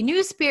 or it could be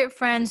new spirit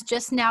friends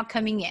just now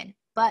coming in.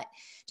 But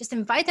just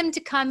invite them to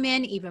come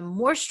in even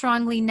more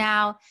strongly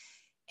now.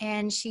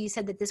 And she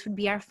said that this would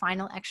be our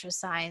final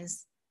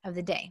exercise of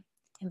the day.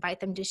 Invite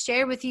them to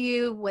share with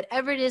you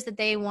whatever it is that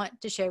they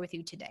want to share with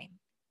you today.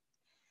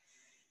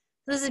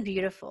 This is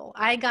beautiful.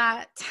 I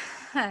got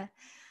the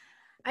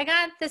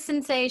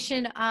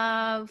sensation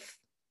of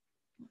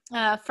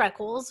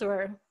Freckles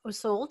or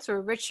Ösölt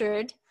or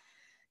Richard,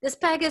 this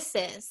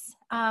Pegasus,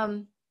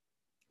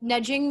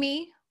 nudging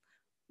me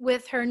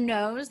with her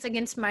nose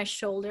against my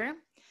shoulder.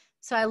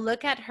 So I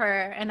look at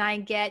her and I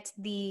get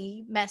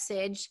the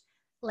message,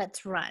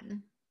 let's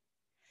run.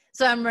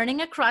 So I'm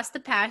running across the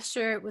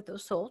pasture with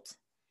Ösölt.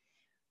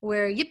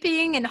 We're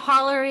yipping and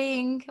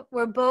hollering.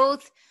 We're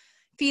both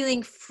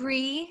feeling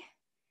free.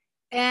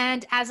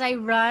 And as I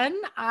run,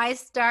 I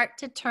start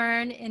to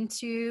turn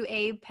into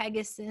a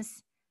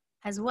Pegasus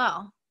as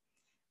well.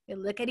 We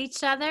look at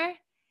each other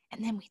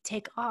and then we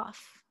take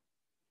off.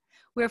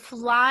 We're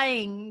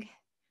flying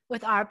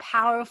with our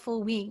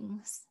powerful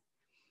wings.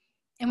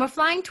 And we're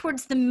flying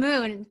towards the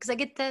moon because I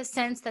get the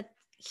sense that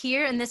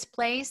here in this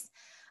place,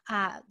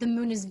 the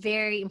moon is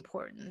very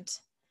important.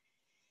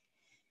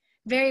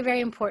 Very, very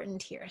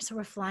important here. So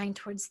we're flying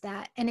towards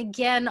that. And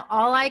again,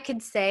 all I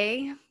could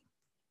say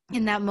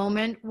in that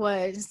moment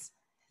was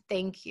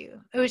thank you.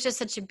 It was just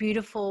such a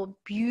beautiful,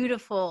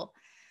 beautiful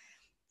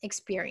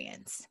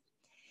experience.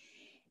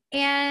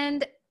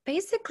 And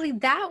basically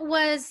that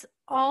was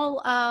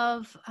all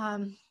of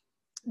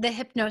the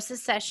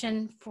hypnosis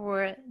session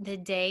for the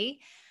day.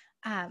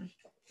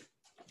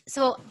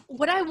 So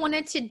what I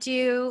wanted to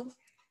do,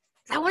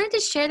 I wanted to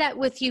share that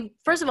with you,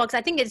 first of all, because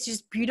I think it's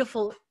just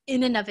beautiful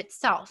in and of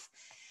itself.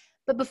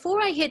 But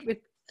before I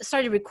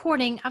started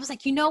recording, I was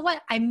like, you know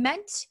what? I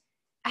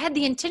had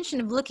the intention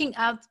of looking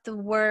up the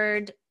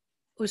word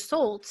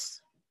Ösölt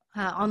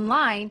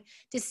online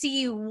to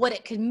see what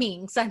it could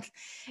mean. So,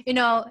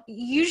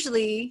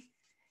 usually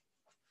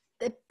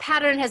the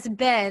pattern has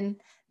been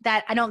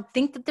that I don't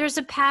think that there's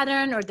a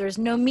pattern or there's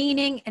no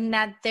meaning, and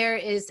that there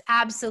is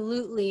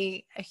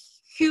absolutely a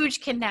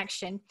huge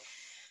connection.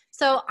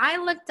 So I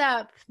looked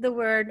up the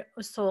word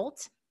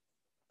Ösölt,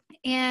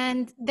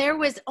 and there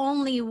was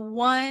only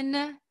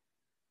one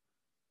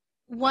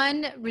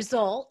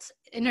result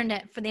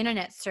for the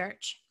internet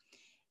search.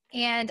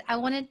 And I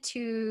wanted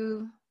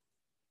to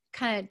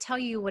kind of tell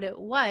you what it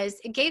was.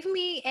 It gave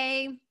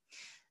me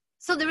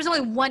so there was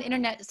only one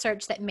internet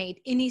search that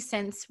made any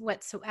sense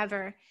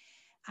whatsoever.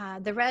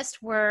 The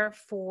rest were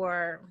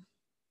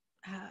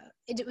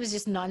it was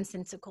just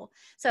nonsensical.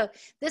 So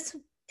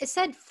it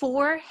said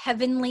 4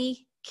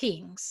 heavenly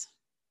kings.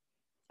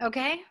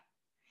 Okay?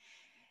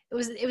 It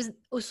was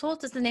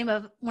Ösölt is the name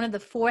of one of the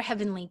 4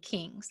 heavenly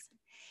kings.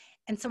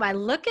 And so I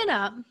look it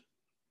up,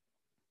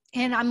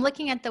 and I'm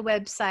looking at the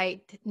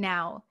website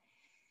now.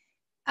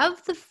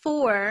 Of the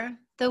 4,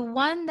 the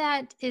one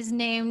that is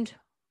named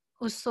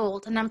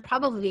Ösölt, and I'm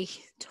probably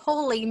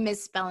totally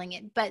misspelling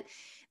it, but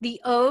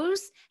the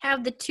O's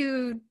have the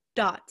 2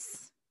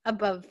 dots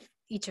above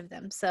each of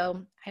them.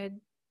 So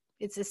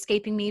it's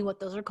escaping me what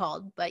those are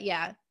called, but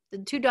yeah, the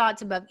 2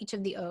 dots above each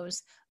of the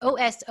O's,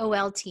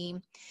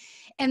 Ösölt.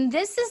 And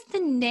this is the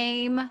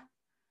name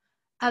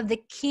of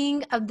the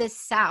king of the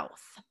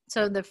south.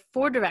 So the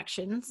 4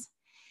 directions.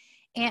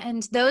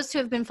 And those who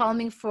have been following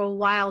me for a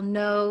while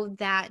know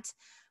that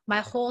my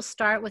whole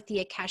start with the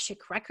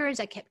Akashic Records,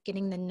 I kept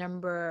getting the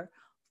number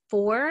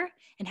 4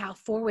 and how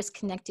 4 was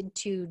connected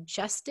to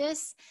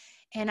justice.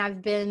 And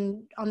I've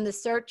been on the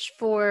search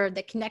for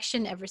the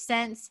connection ever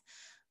since.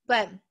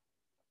 But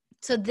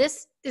so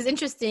this is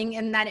interesting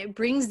in that it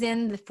brings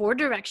in the 4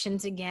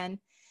 directions again.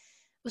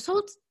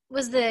 Ösölt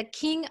was the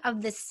king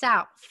of the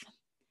south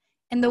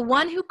and the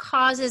one who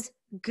causes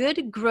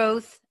good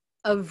growth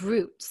of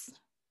roots.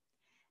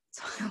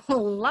 So I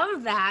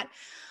love that,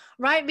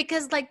 right?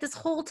 Because like this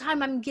whole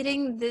time I'm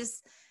getting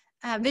this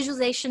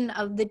visualization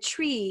of the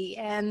tree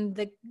and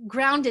the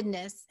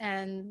groundedness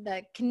and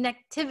the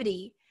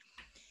connectivity.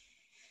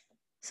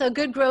 So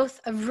good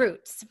growth of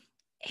roots.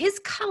 His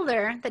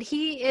color that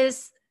he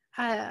is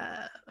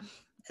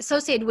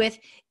associated with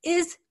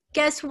is,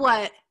 guess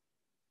what?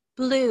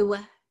 Blue.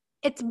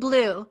 It's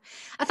blue.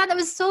 I thought that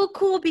was so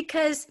cool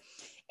because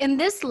in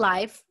this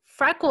life,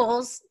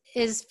 Freckles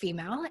is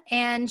female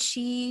and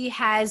she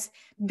has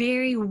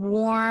very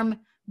warm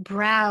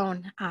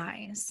brown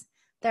eyes.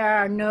 There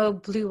are no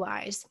blue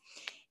eyes.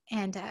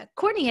 And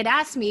Courtney had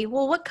asked me,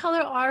 well, what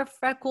color are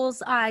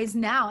Freckles' eyes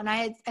now? And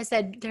I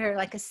said, they're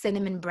like a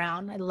cinnamon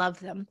brown. I love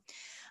them.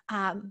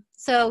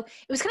 So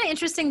it was kind of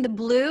interesting, the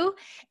blue.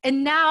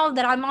 And now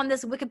that I'm on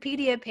this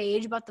Wikipedia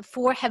page about the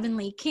 4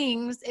 heavenly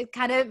kings, it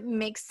kind of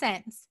makes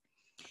sense.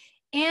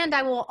 And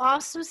I will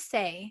also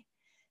say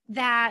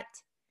that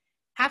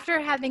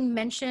after having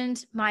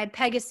mentioned my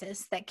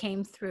Pegasus that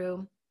came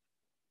through,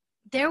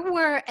 there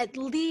were at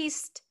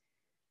least,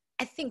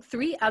 I think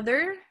 3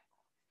 other,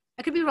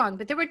 I could be wrong,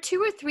 but there were 2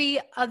 or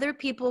 3 other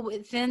people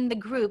within the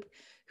group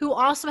who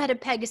also had a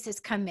Pegasus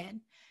come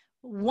in.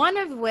 One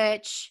of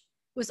which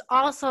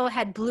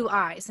had blue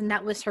eyes, and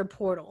that was her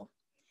portal.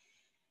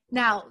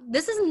 Now,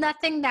 this is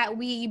nothing that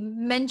we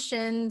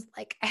mentioned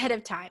like ahead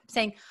of time,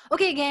 saying,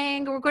 okay,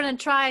 gang, we're going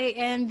to try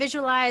and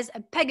visualize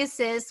a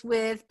Pegasus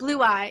with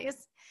blue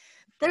eyes.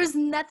 There's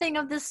nothing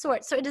of this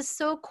sort. So it is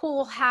so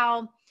cool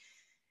how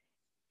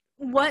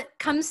what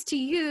comes to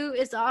you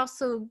is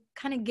also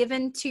kind of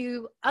given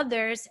to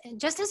others, and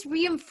just as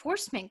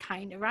reinforcement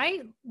kind of,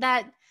 right?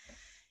 That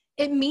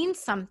it means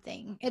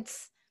something.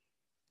 It's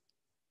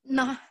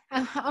not,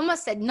 I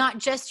almost said not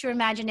just your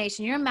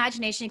imagination. Your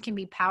imagination can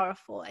be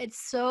powerful. It's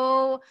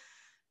so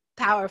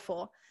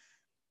powerful.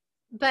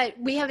 But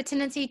we have a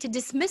tendency to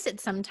dismiss it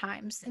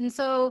sometimes. And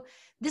so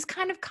this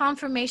kind of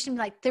confirmation,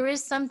 like there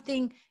is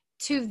something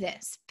to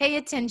this. Pay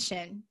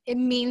attention. It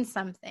means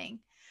something.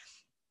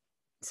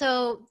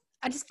 So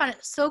I just found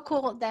it so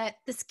cool that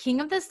this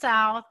king of the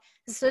south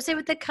is associated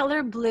with the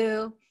color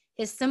blue.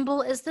 His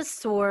symbol is the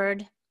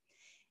sword.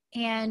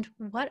 And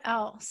what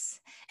else?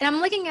 And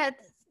I'm looking at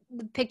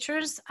the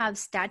pictures of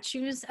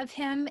statues of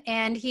him,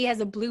 and he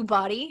has a blue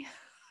body.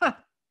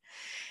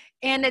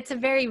 And it's a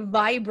very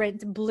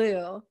vibrant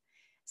blue.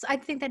 So I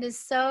think that is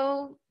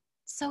so,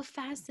 so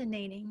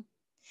fascinating.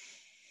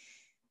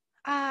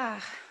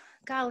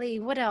 Golly,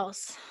 what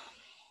else?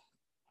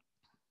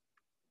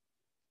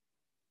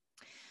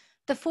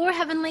 The four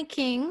heavenly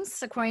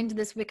kings, according to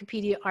this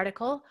Wikipedia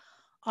article,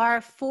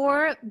 are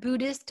four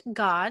Buddhist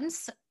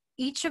gods,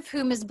 each of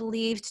whom is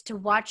believed to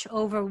watch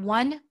over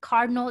one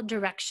cardinal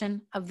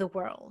direction of the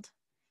world.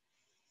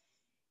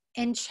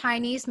 In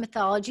Chinese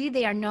mythology,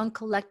 they are known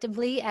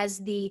collectively as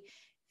the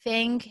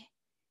Feng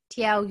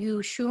Tiao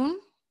Yu Shun,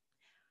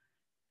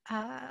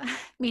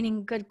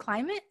 meaning good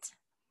climate,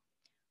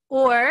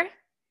 or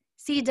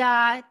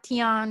Sida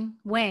Tian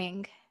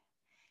Wang.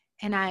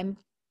 And I'm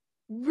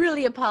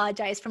really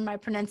apologize for my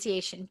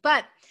pronunciation,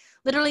 but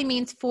literally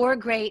means four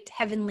great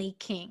heavenly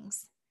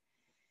kings.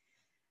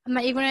 I'm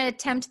not even going to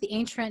attempt the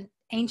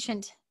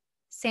ancient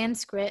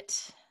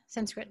Sanskrit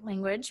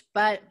language,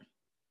 but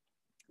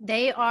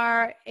they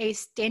are a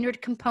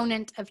standard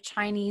component of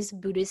Chinese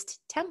Buddhist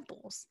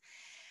temples.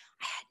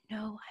 I had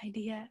no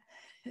idea.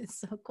 It's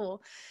so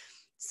cool.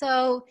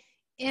 So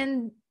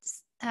in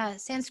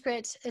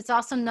Sanskrit, it's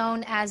also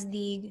known as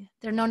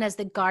they're known as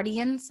the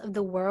guardians of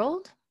the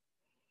world.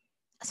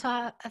 So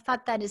I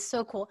thought that is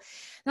so cool.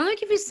 Now let me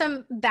give you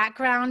some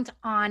background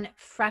on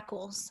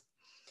Freckles.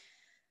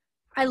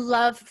 I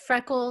love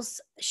Freckles.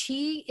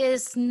 She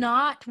is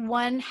not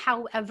one,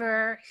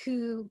 however,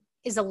 who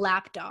is a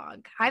lap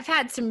dog. I've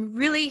had some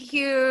really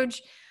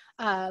huge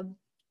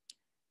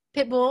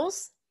pit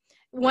bulls.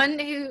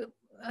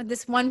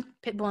 This one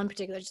pit bull in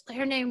particular,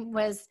 her name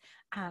was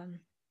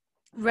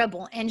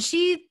Rebel, and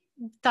she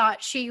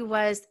thought she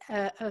was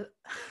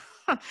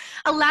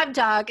a lap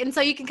dog, and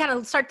so you can kind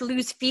of start to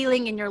lose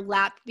feeling in your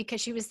lap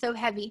because she was so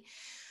heavy.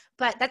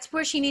 But that's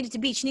where she needed to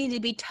be. She needed to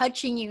be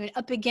touching you and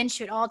up against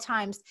you at all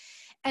times.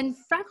 And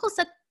Freckles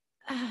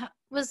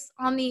was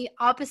on the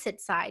opposite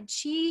side.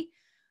 She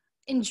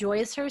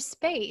enjoys her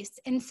space,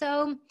 and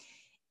so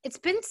it's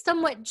been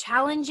somewhat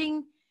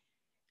challenging,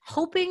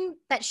 hoping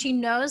that she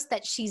knows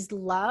that she's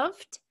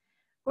loved,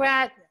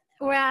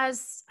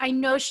 whereas I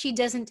know she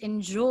doesn't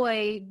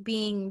enjoy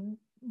being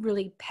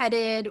really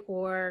petted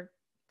or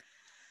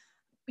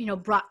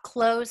brought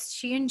close.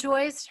 She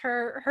enjoys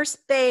her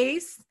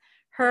space,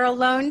 her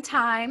alone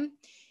time.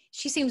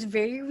 She seems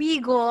very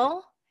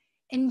regal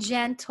and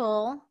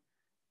gentle,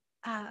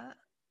 but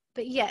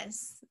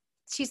yes,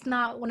 she's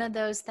not one of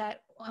those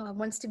that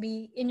wants to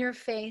be in your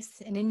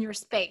face and in your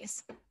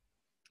space.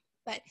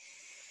 But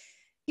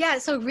yeah,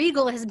 so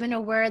regal has been a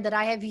word that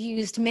I have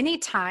used many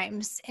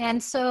times,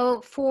 and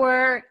so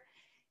for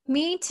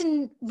me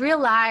to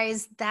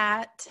realize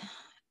that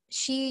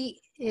she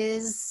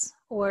is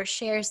or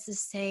shares the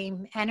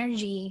same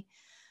energy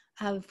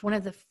of one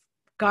of the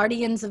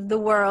guardians of the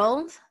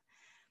world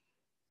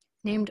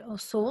named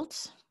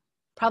Ösölt,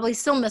 probably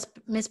still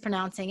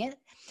mispronouncing it,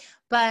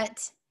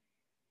 but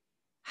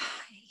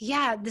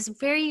yeah, this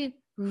very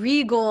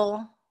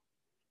regal,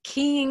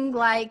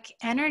 king-like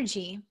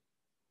energy.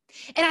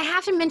 And I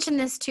have to mention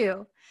this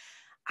too.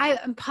 I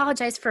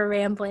apologize for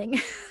rambling.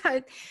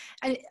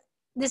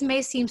 This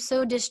may seem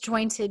so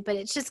disjointed, but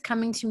it's just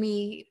coming to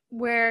me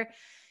where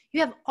you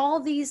have all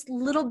these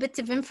little bits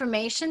of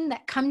information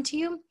that come to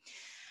you.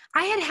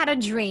 I had a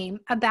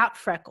dream about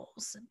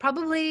Freckles,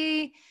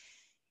 probably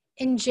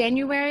in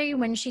January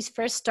when she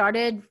first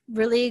started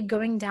really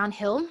going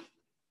downhill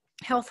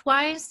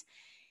health-wise.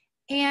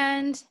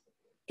 And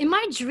in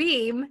my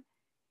dream,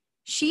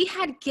 she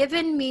had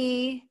given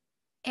me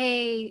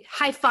a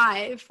high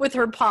five with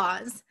her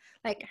paws.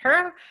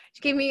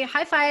 She gave me a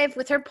high five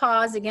with her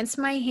paws against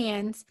my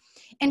hands,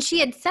 and she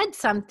had said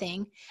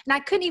something, and I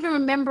couldn't even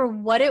remember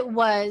what it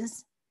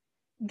was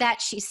that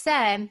she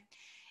said.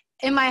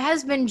 And my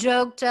husband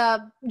joked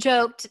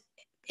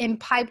and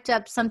piped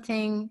up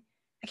something.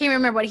 I can't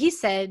remember what he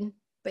said,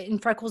 but in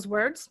Freckles'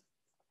 words.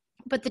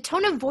 But the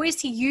tone of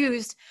voice he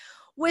used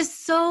was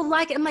so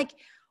like, I'm like,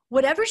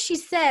 whatever she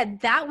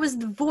said, that was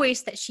the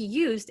voice that she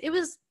used.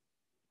 It's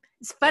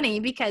funny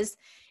because,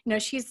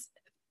 she's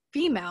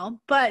female,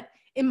 but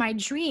in my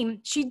dream,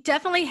 she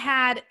definitely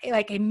had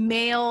a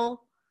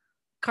male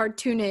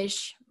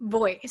cartoonish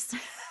voice.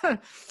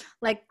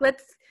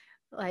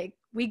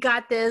 We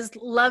got this,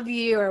 love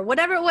you, or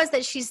whatever it was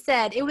that she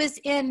said. It was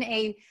in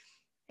a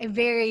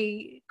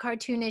very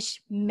cartoonish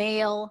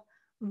male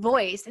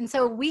voice. And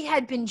so we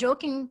had been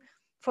joking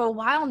for a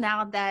while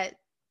now that,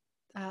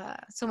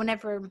 so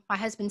whenever my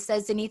husband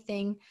says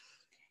anything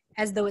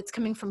as though it's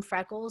coming from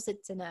Freckles,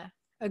 it's in a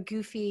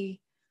goofy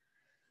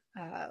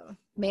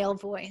male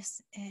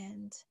voice.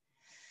 And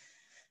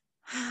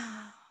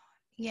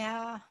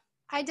yeah,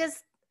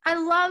 I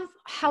love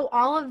how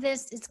all of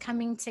this is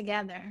coming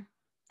together.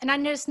 And I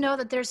just know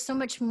that there's so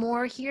much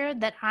more here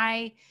that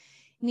I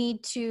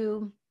need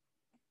to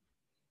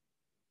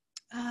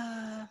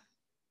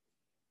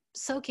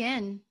soak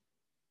in.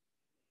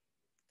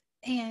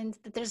 And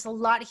that there's a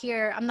lot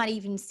here I'm not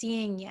even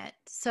seeing yet.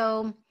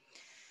 So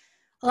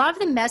a lot of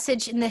the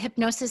message in the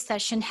hypnosis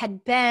session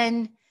had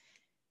been,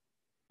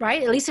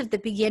 right, at least at the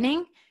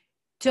beginning,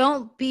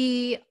 don't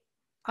be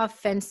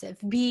offensive,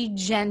 be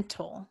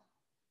gentle.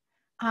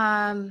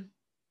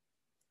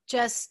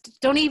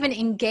 Just don't even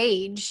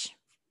engage,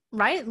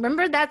 right?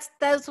 Remember, that's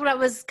what I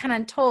was kind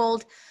of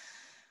told.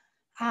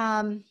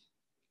 And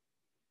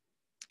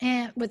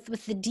and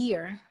with the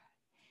deer.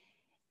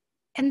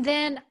 And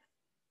then,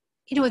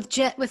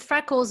 with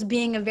Freckles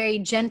being a very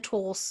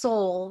gentle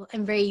soul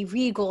and very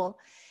regal.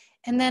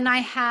 And then I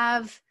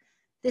have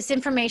this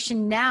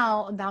information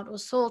now about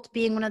Ösölt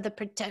being one of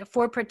the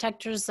four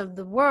protectors of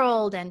the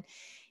world. And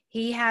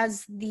he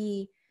has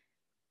the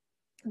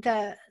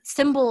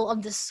symbol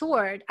of the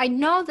sword. I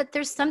know that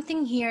there's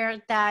something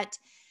here that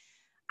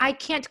I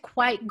can't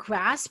quite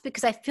grasp,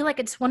 because I feel like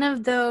it's one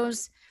of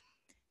those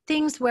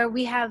things where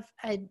we have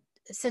a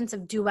sense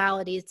of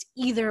duality. It's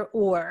either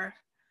or.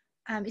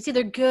 It's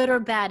either good or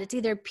bad. It's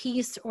either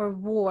peace or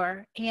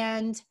war.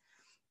 And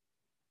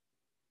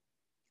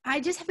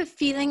I just have a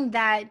feeling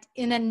that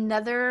in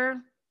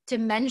another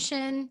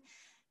dimension,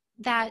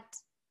 that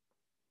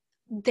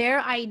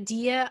their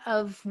idea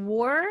of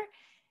war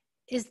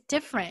is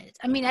different.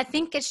 I mean, I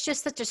think it's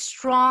just such a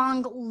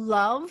strong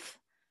love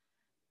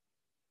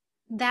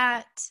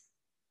that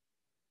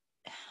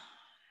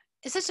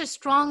it's such a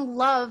strong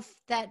love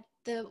that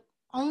the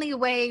only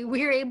way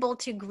we're able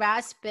to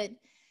grasp it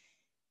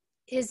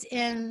is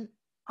in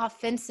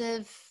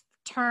offensive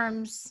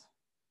terms,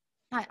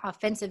 not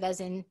offensive as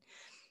in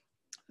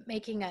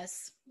making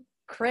us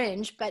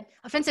cringe, but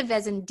offensive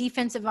as in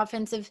defensive,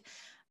 offensive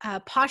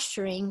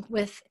posturing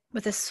with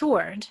a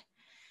sword.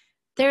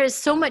 There is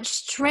so much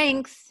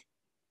strength.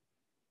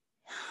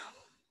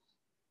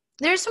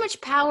 There's so much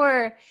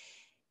power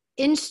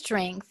in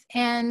strength,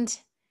 and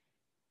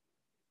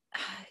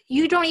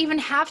you don't even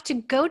have to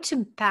go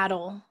to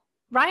battle,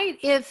 right?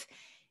 If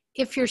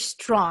you're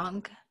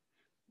strong,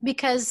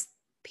 because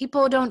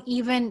people don't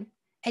even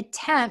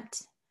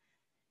attempt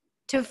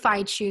to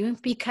fight you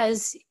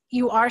because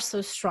you are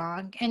so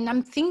strong. And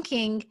I'm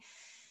thinking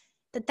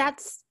that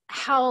that's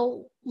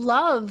how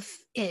love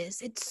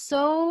is. It's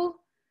so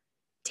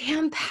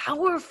damn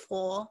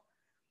powerful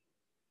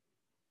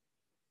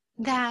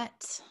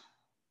that,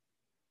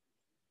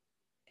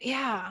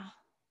 yeah,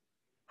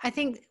 I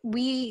think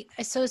we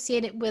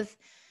associate it with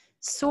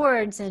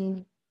swords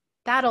and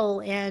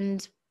battle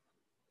and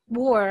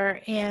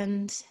war,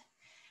 and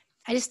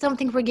I just don't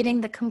think we're getting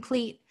the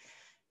complete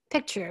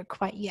picture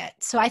quite yet.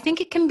 So I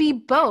think it can be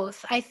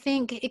both. I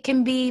think it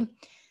can be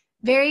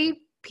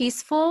very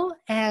peaceful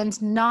and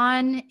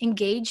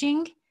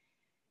non-engaging,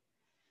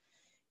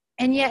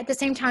 and yet at the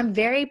same time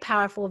very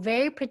powerful,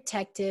 very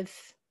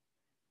protective,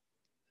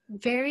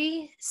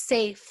 very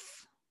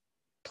safe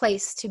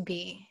place to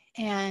be.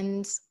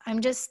 And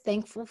I'm just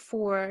thankful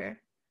for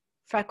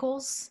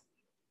Freckles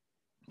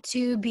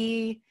to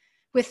be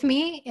with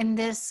me in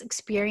this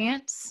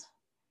experience,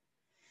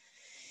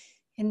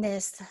 in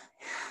this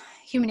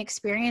human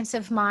experience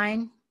of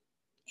mine.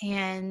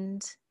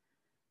 And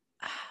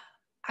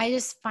I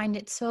just find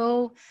it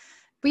so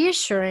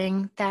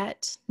reassuring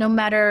that no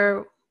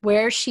matter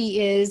where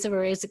she is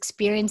or is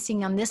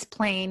experiencing on this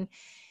plane,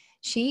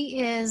 she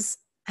is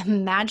a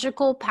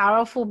magical,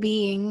 powerful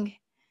being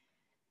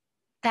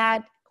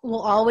that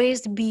will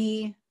always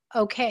be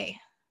okay.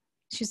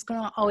 She's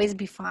going to always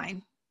be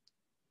fine.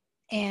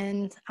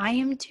 And I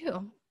am too.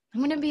 I'm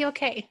going to be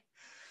okay.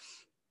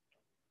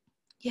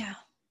 Yeah.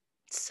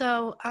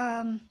 So,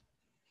 I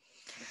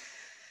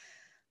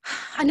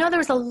know there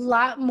was a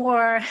lot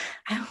more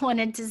I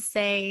wanted to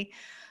say,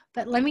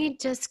 but let me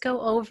just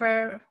go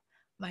over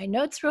my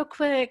notes real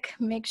quick,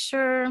 make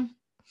sure.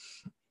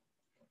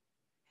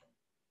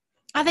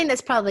 I think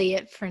that's probably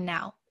it for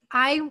now.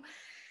 I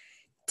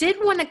did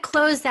want to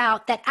close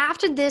out that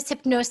after this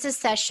hypnosis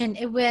session,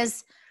 it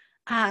was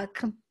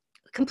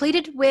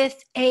completed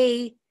with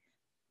a,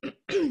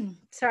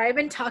 sorry, I've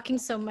been talking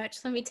so much.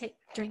 Let me take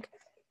a drink.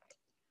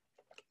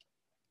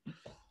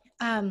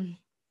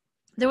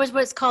 There was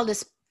what's called a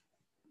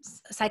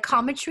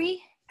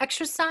psychometry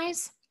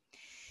exercise.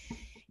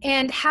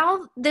 And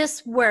how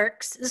this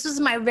works, this was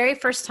my very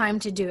first time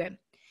to do it.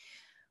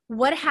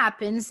 What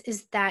happens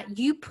is that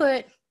you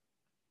put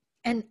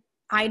an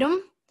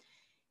item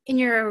in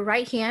your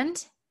right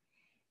hand,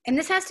 and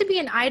this has to be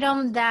an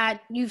item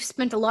that you've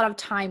spent a lot of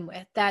time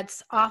with,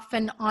 that's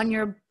often on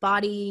your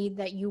body,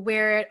 that you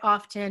wear it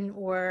often,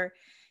 or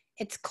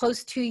it's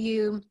close to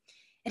you.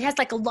 It has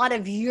like a lot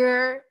of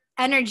your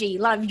energy,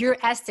 a lot of your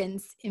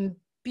essence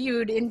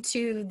imbued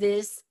into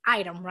this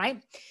item,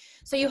 right?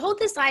 So you hold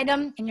this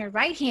item in your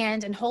right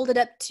hand and hold it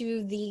up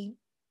to the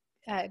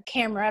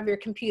camera of your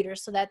computer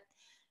so that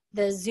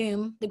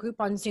the group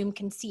on Zoom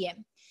can see it.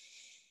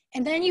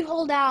 And then you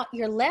hold out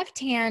your left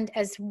hand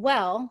as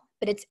well,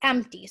 but it's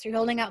empty. So you're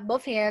holding out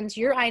both hands,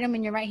 your item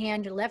in your right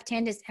hand, your left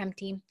hand is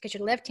empty because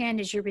your left hand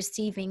is your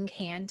receiving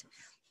hand.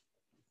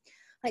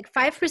 Like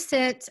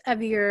 5%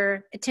 of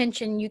your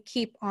attention you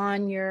keep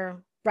on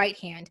your right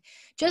hand,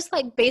 just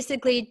like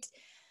basically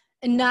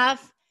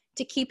enough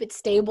to keep it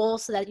stable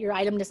so that your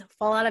item doesn't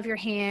fall out of your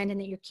hand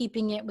and that you're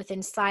keeping it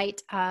within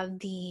sight of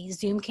the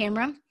Zoom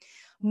camera.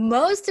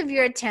 Most of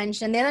your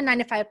attention, the other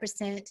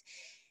 95%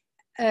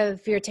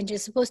 of your attention,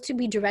 is supposed to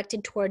be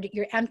directed toward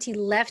your empty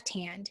left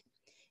hand.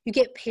 You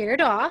get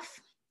paired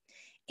off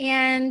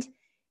and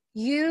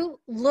you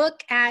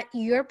look at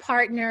your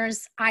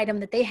partner's item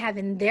that they have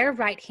in their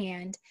right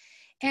hand,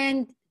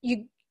 and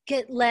you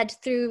get led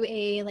through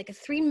a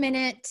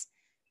 3-minute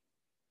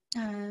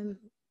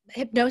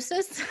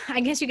hypnosis,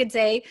 I guess you could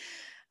say,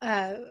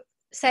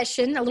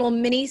 session, a little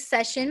mini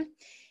session.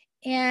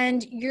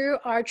 And you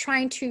are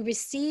trying to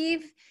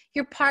receive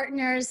your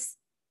partner's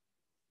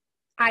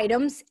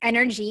items,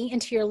 energy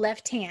into your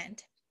left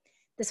hand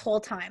this whole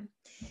time.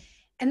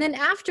 And then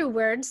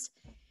afterwards,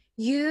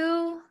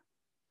 you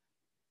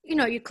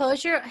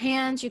close your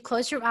hands, you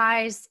close your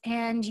eyes,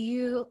 and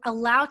you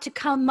allow to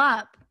come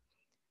up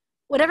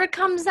whatever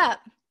comes up.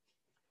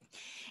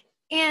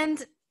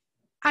 And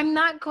I'm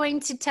not going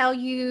to tell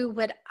you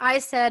what I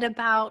said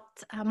about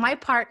my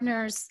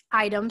partner's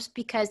items,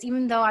 because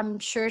even though I'm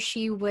sure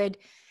she would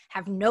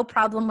have no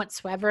problem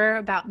whatsoever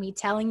about me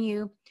telling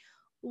you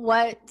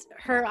what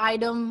her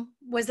item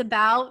was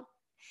about,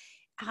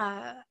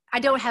 I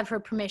don't have her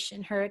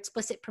permission, her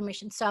explicit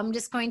permission. So I'm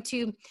just going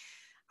to,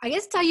 I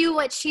guess, tell you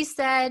what she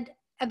said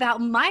about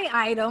my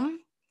item.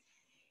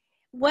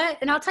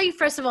 And I'll tell you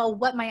first of all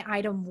what my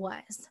item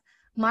was.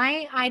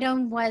 My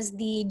item was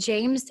the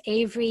James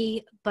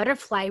Avery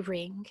butterfly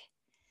ring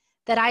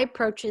that I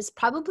purchased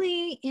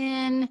probably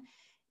in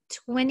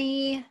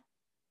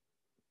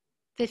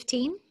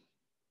 2015.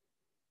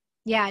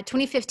 Yeah,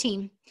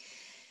 2015.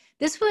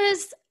 This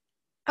was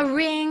a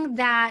ring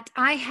that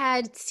I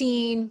had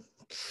seen,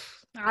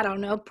 I don't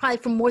know, probably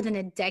for more than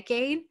a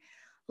decade.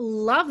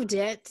 Loved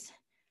it,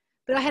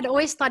 but I had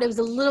always thought it was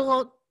a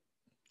lot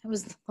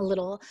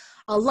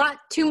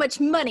too much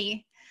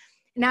money,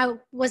 and I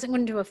wasn't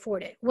going to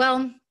afford it.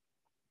 Well,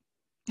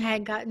 I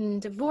had gotten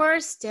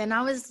divorced, and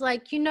I was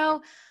like, I'm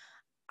going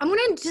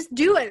to just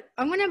do it.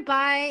 I'm going to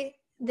buy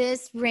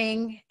this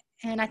ring.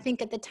 And I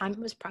think at the time it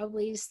was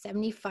probably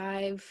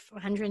 $75,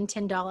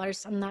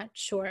 $110. I'm not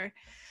sure.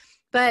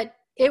 But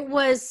it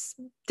was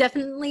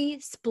definitely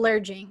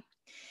splurging.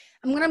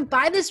 I'm going to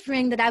buy this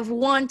ring that I've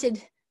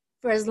wanted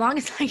for as long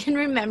as I can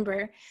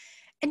remember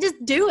and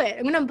just do it.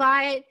 I'm going to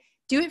buy it,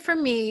 do it for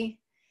me.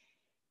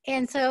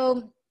 And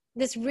so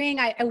this ring,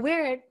 I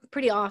wear it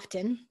pretty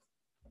often.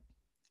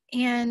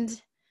 And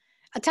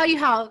I'll tell you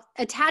how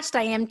attached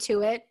I am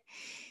to it.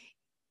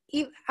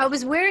 I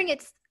was wearing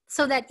it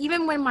so that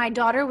even when my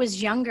daughter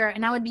was younger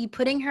and I would be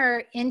putting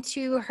her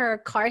into her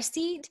car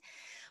seat,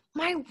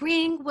 my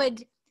ring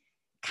would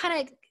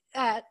kind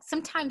of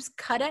sometimes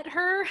cut at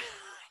her.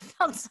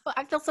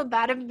 I feel so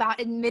bad about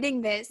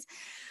admitting this,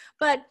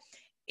 but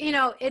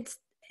it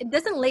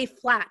doesn't lay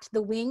flat.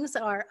 The wings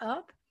are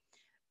up,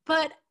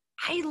 but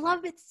I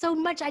love it so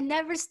much. I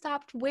never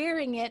stopped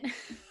wearing it,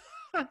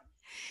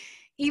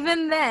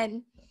 even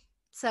then.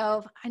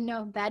 So I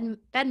know,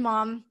 bad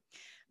mom,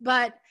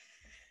 but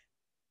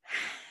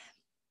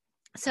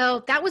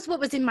so that was what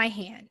was in my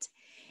hand.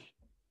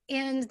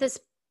 And this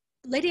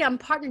lady I'm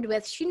partnered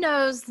with, she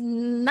knows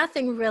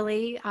nothing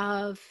really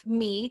of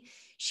me.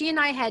 She and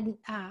I had,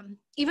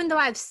 even though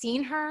I've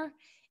seen her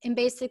in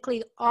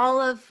basically all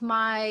of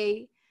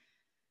my,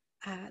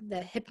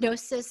 the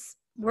hypnosis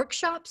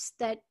workshops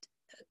that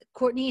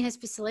Courtney has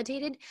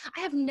facilitated,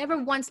 I have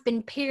never once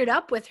been paired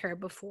up with her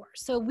before.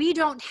 So we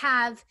don't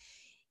have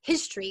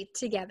history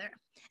together.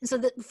 And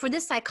so for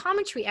this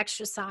psychometry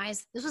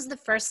exercise, this was the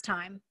first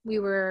time we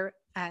were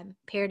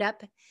paired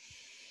up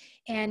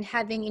and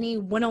having any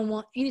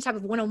type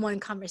of one-on-one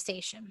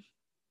conversation.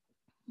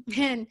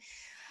 And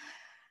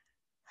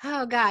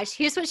oh gosh,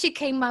 here's what she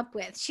came up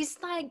with. She's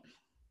like,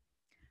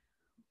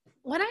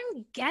 what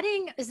I'm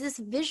getting is this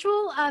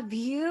visual of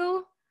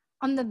you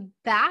on the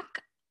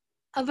back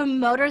of a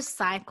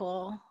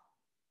motorcycle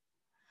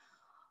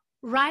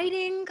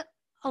riding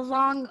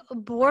along a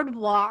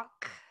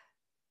boardwalk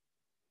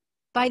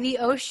by the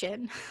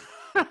ocean.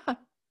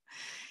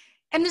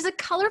 And there's a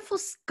colorful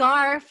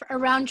scarf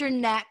around your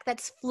neck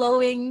that's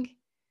flowing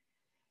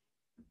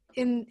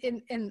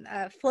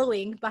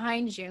flowing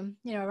behind you,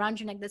 around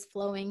your neck, that's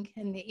flowing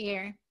in the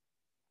air.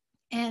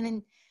 And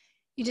then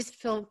you just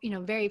feel,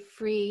 very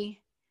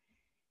free.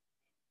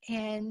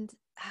 And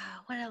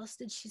what else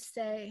did she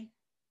say?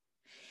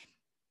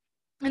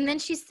 And then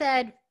she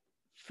said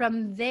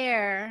from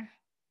there,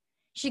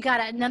 she got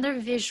another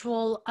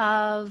visual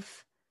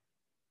of,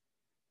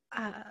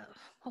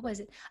 what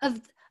was it?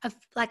 Of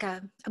like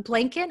a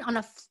blanket on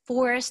a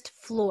forest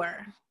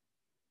floor.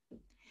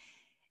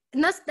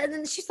 And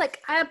she's like,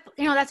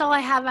 that's all I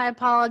have. I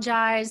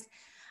apologize.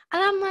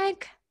 And I'm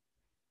like,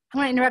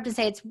 I'm going to interrupt and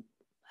say it's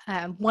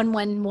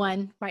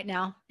 111 right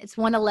now. It's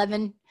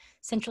 1:11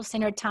 Central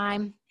Standard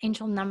Time,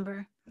 angel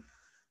number.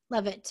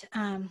 Love it.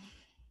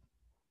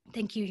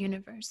 Thank you,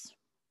 universe.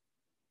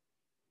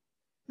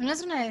 I'm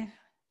just going to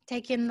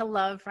take in the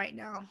love right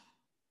now.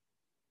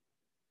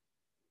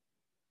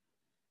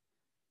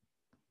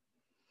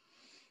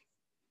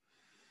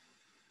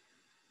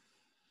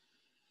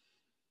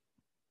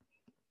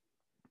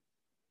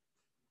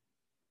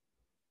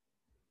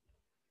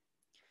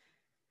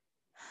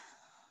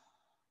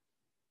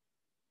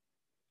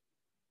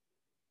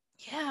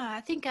 Yeah, I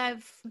think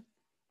I've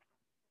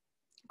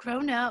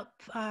grown up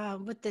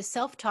with the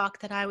self-talk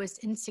that I was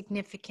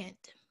insignificant.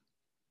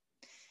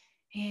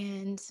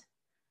 And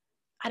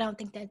I don't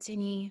think that's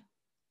any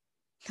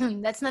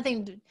That's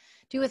nothing to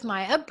do with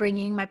my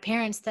upbringing. My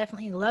parents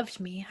definitely loved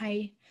me.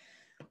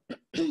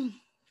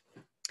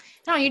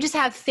 No, you just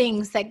have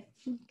things that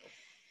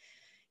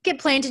get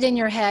planted in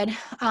your head.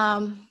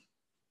 And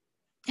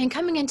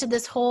coming into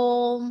this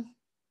whole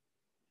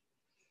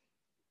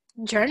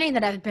journey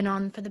that I've been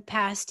on for the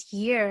past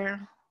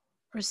year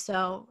or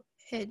so,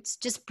 it's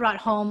just brought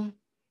home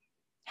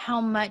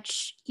how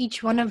much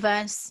each one of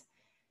us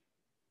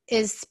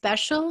is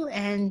special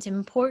and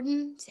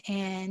important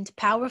and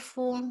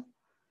powerful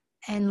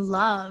and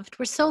loved.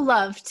 We're so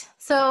loved.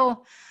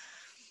 So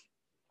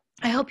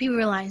I hope you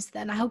realize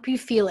that. I hope you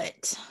feel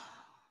it.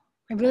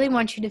 I really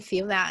want you to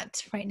feel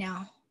that right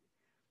now.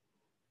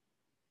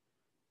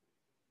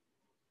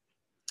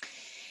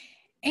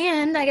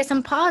 And I guess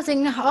I'm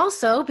pausing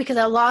also because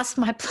I lost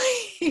my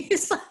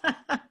place.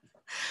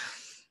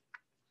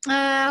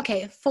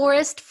 Okay,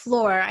 forest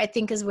floor, I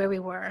think is where we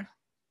were.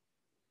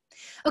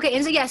 Okay,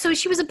 and so yeah, so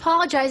she was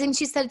apologizing.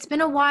 She said, it's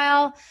been a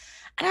while.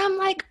 And I'm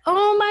like,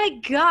 oh my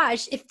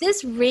gosh, if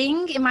this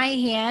ring in my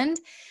hand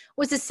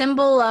was a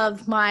symbol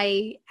of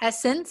my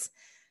essence,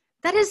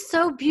 that is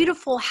so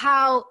beautiful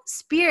how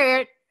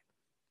Spirit,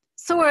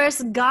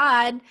 Source,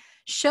 God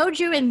showed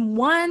you in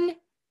one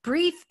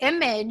brief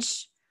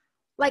image,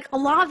 like a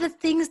lot of the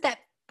things that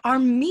are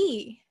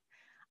me.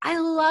 I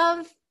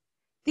love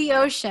the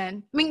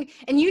ocean. I mean,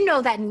 and you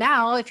know that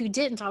now if you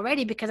didn't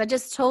already, because I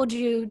just told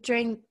you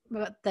during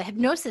the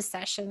hypnosis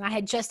session I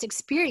had just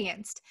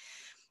experienced.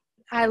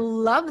 I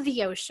love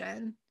the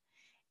ocean.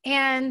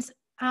 And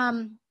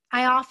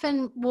I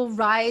often will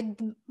ride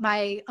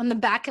on the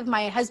back of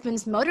my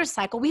husband's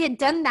motorcycle. We had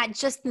done that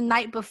just the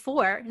night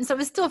before. And so it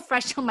was still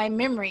fresh on my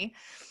memory.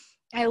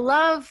 I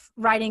love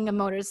riding a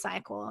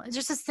motorcycle. It's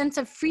just a sense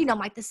of freedom,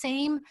 like the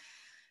same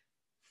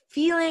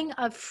feeling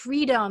of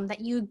freedom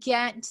that you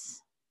get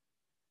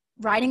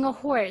riding a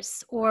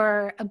horse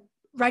or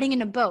riding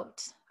in a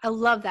boat. I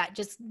love that,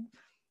 just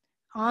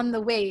on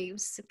the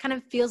waves. It kind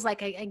of feels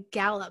like a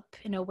gallop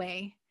in a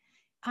way.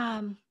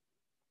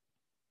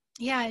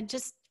 Yeah,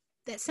 just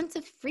that sense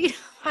of freedom.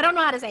 I don't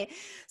know how to say it.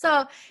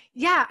 So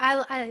yeah,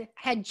 I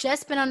had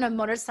just been on a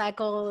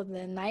motorcycle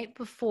the night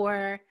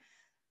before.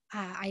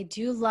 I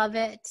do love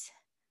it.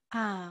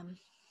 And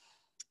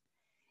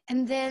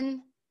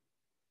then,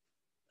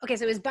 okay,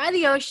 so it was by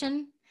the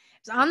ocean.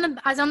 I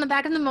was on the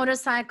back of the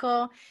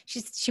motorcycle.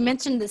 She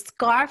mentioned the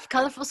scarf,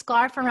 colorful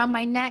scarf around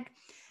my neck.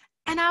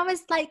 And I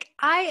was like,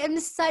 I am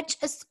such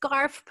a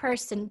scarf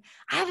person.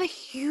 I have a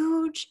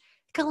huge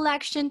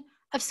collection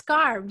of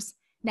scarves.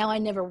 Now I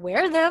never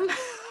wear them,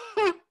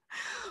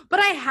 but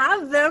I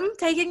have them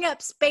taking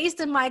up space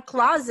in my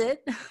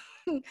closet.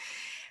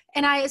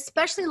 And I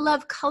especially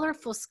love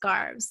colorful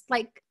scarves,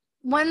 like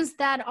ones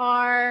that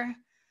are,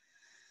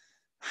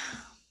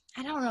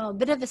 I don't know, a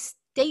bit of a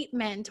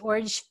statement or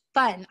just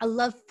fun. I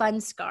love fun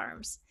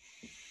scarves.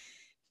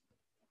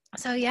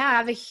 So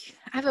yeah, I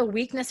have a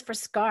weakness for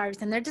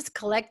scarves, and they're just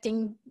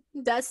collecting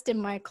dust in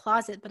my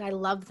closet, but I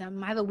love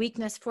them. I have a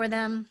weakness for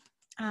them.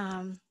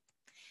 And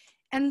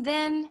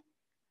then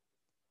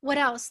what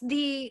else?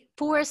 The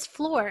forest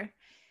floor.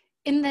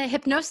 In the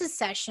hypnosis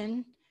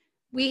session,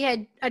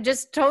 I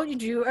just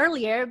told you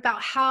earlier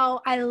about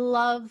how I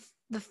love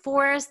the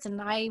forest, and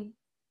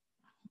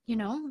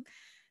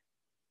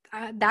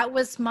that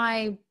was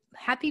my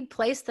happy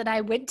place that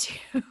I went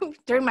to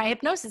during my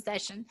hypnosis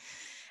session.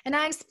 And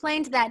I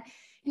explained that,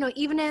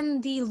 even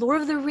in the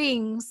Lord of the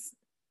Rings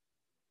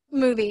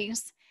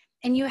movies,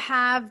 and you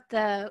have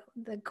the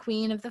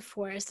Queen of the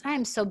Forest. I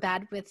am so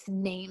bad with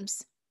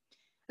names.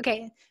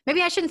 Okay,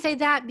 maybe I shouldn't say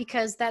that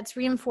because that's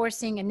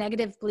reinforcing a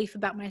negative belief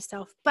about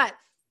myself. But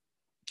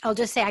I'll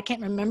just say I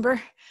can't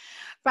remember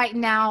right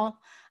now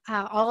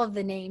all of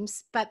the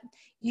names. But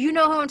you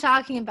know who I'm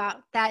talking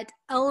about. That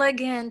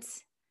elegant,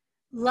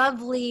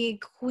 lovely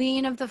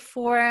Queen of the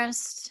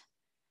Forest,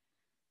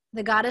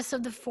 the goddess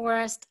of the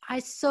forest. I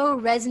so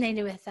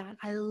resonated with that.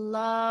 I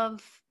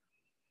love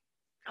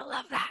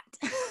that.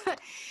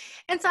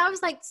 And so I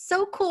was like,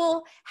 so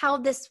cool how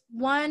this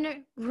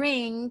one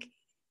ring,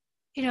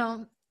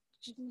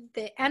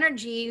 the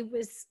energy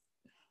was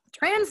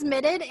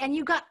transmitted, and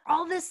you got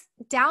all this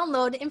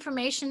download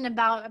information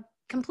about a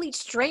complete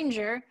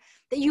stranger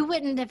that you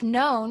wouldn't have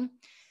known,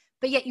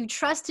 but yet you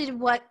trusted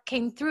what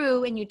came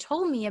through and you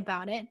told me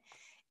about it.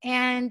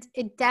 And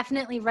it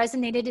definitely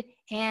resonated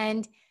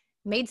and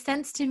made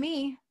sense to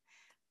me.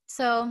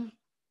 So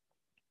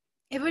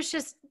it was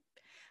just,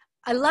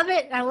 I love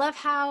it. I love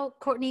how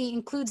Courtney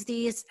includes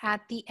these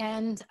at the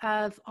end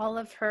of all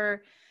of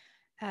her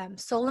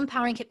Soul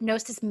Empowering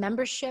Hypnosis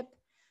membership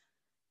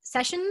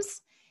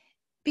sessions,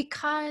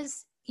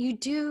 because you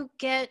do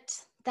get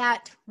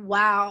that,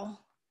 wow,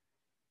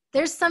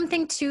 there's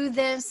something to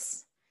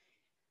this.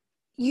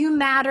 You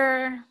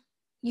matter.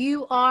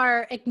 You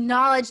are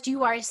acknowledged.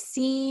 You are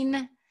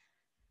seen.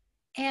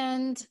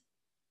 And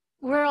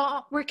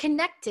we're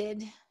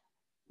connected.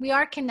 We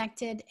are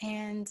connected,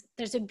 and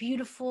there's a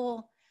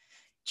beautiful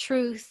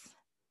truth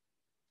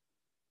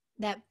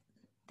that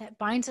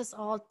binds us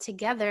all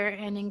together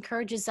and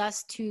encourages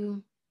us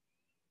to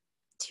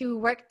to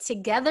work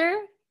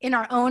together in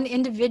our own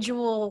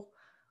individual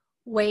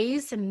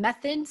ways and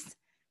methods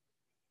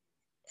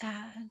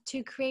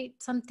to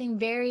create something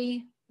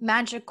very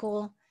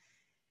magical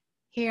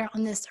here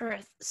on this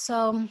earth.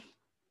 So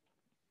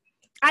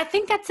I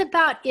think that's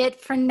about it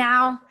for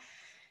now.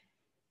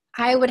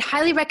 I would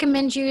highly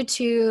recommend you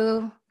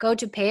to go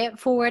to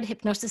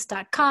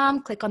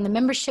payitforwardhypnosis.com, click on the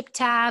membership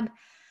tab,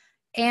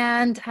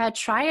 and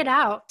try it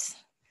out.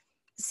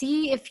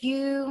 See if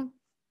you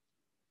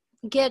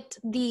get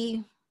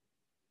the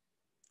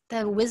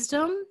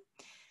wisdom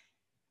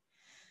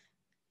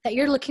that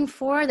you're looking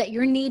for, that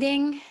you're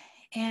needing,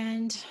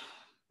 and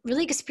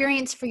really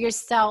experience for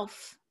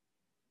yourself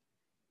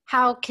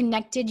how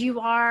connected you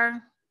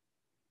are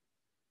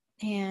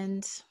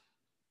and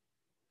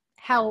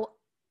how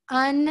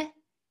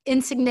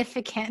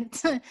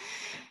insignificant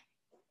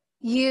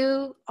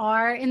you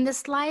are in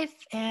this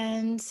life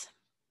and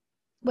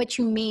what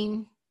you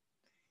mean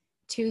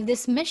to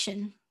this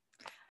mission.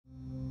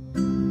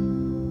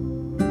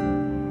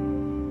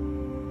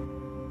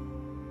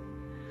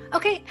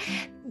 Okay,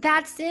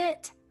 that's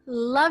it.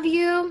 Love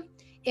you.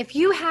 If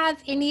you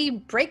have any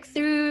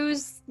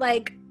breakthroughs,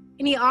 like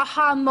any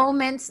aha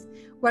moments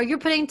where you're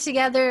putting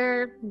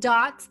together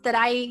dots that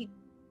I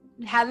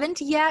haven't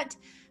yet,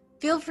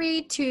 feel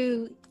free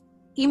to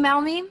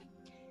email me.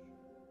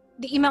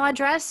 The email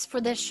address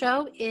for this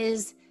show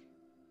is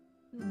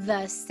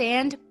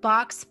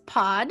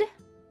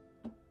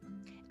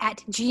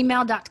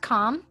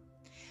thesandboxpod@gmail.com,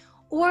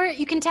 or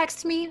you can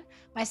text me.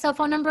 My cell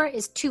phone number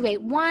is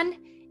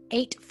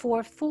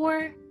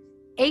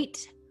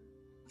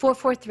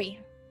 281-844-8443.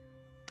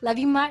 Love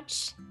you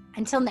much.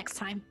 Until next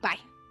time. Bye.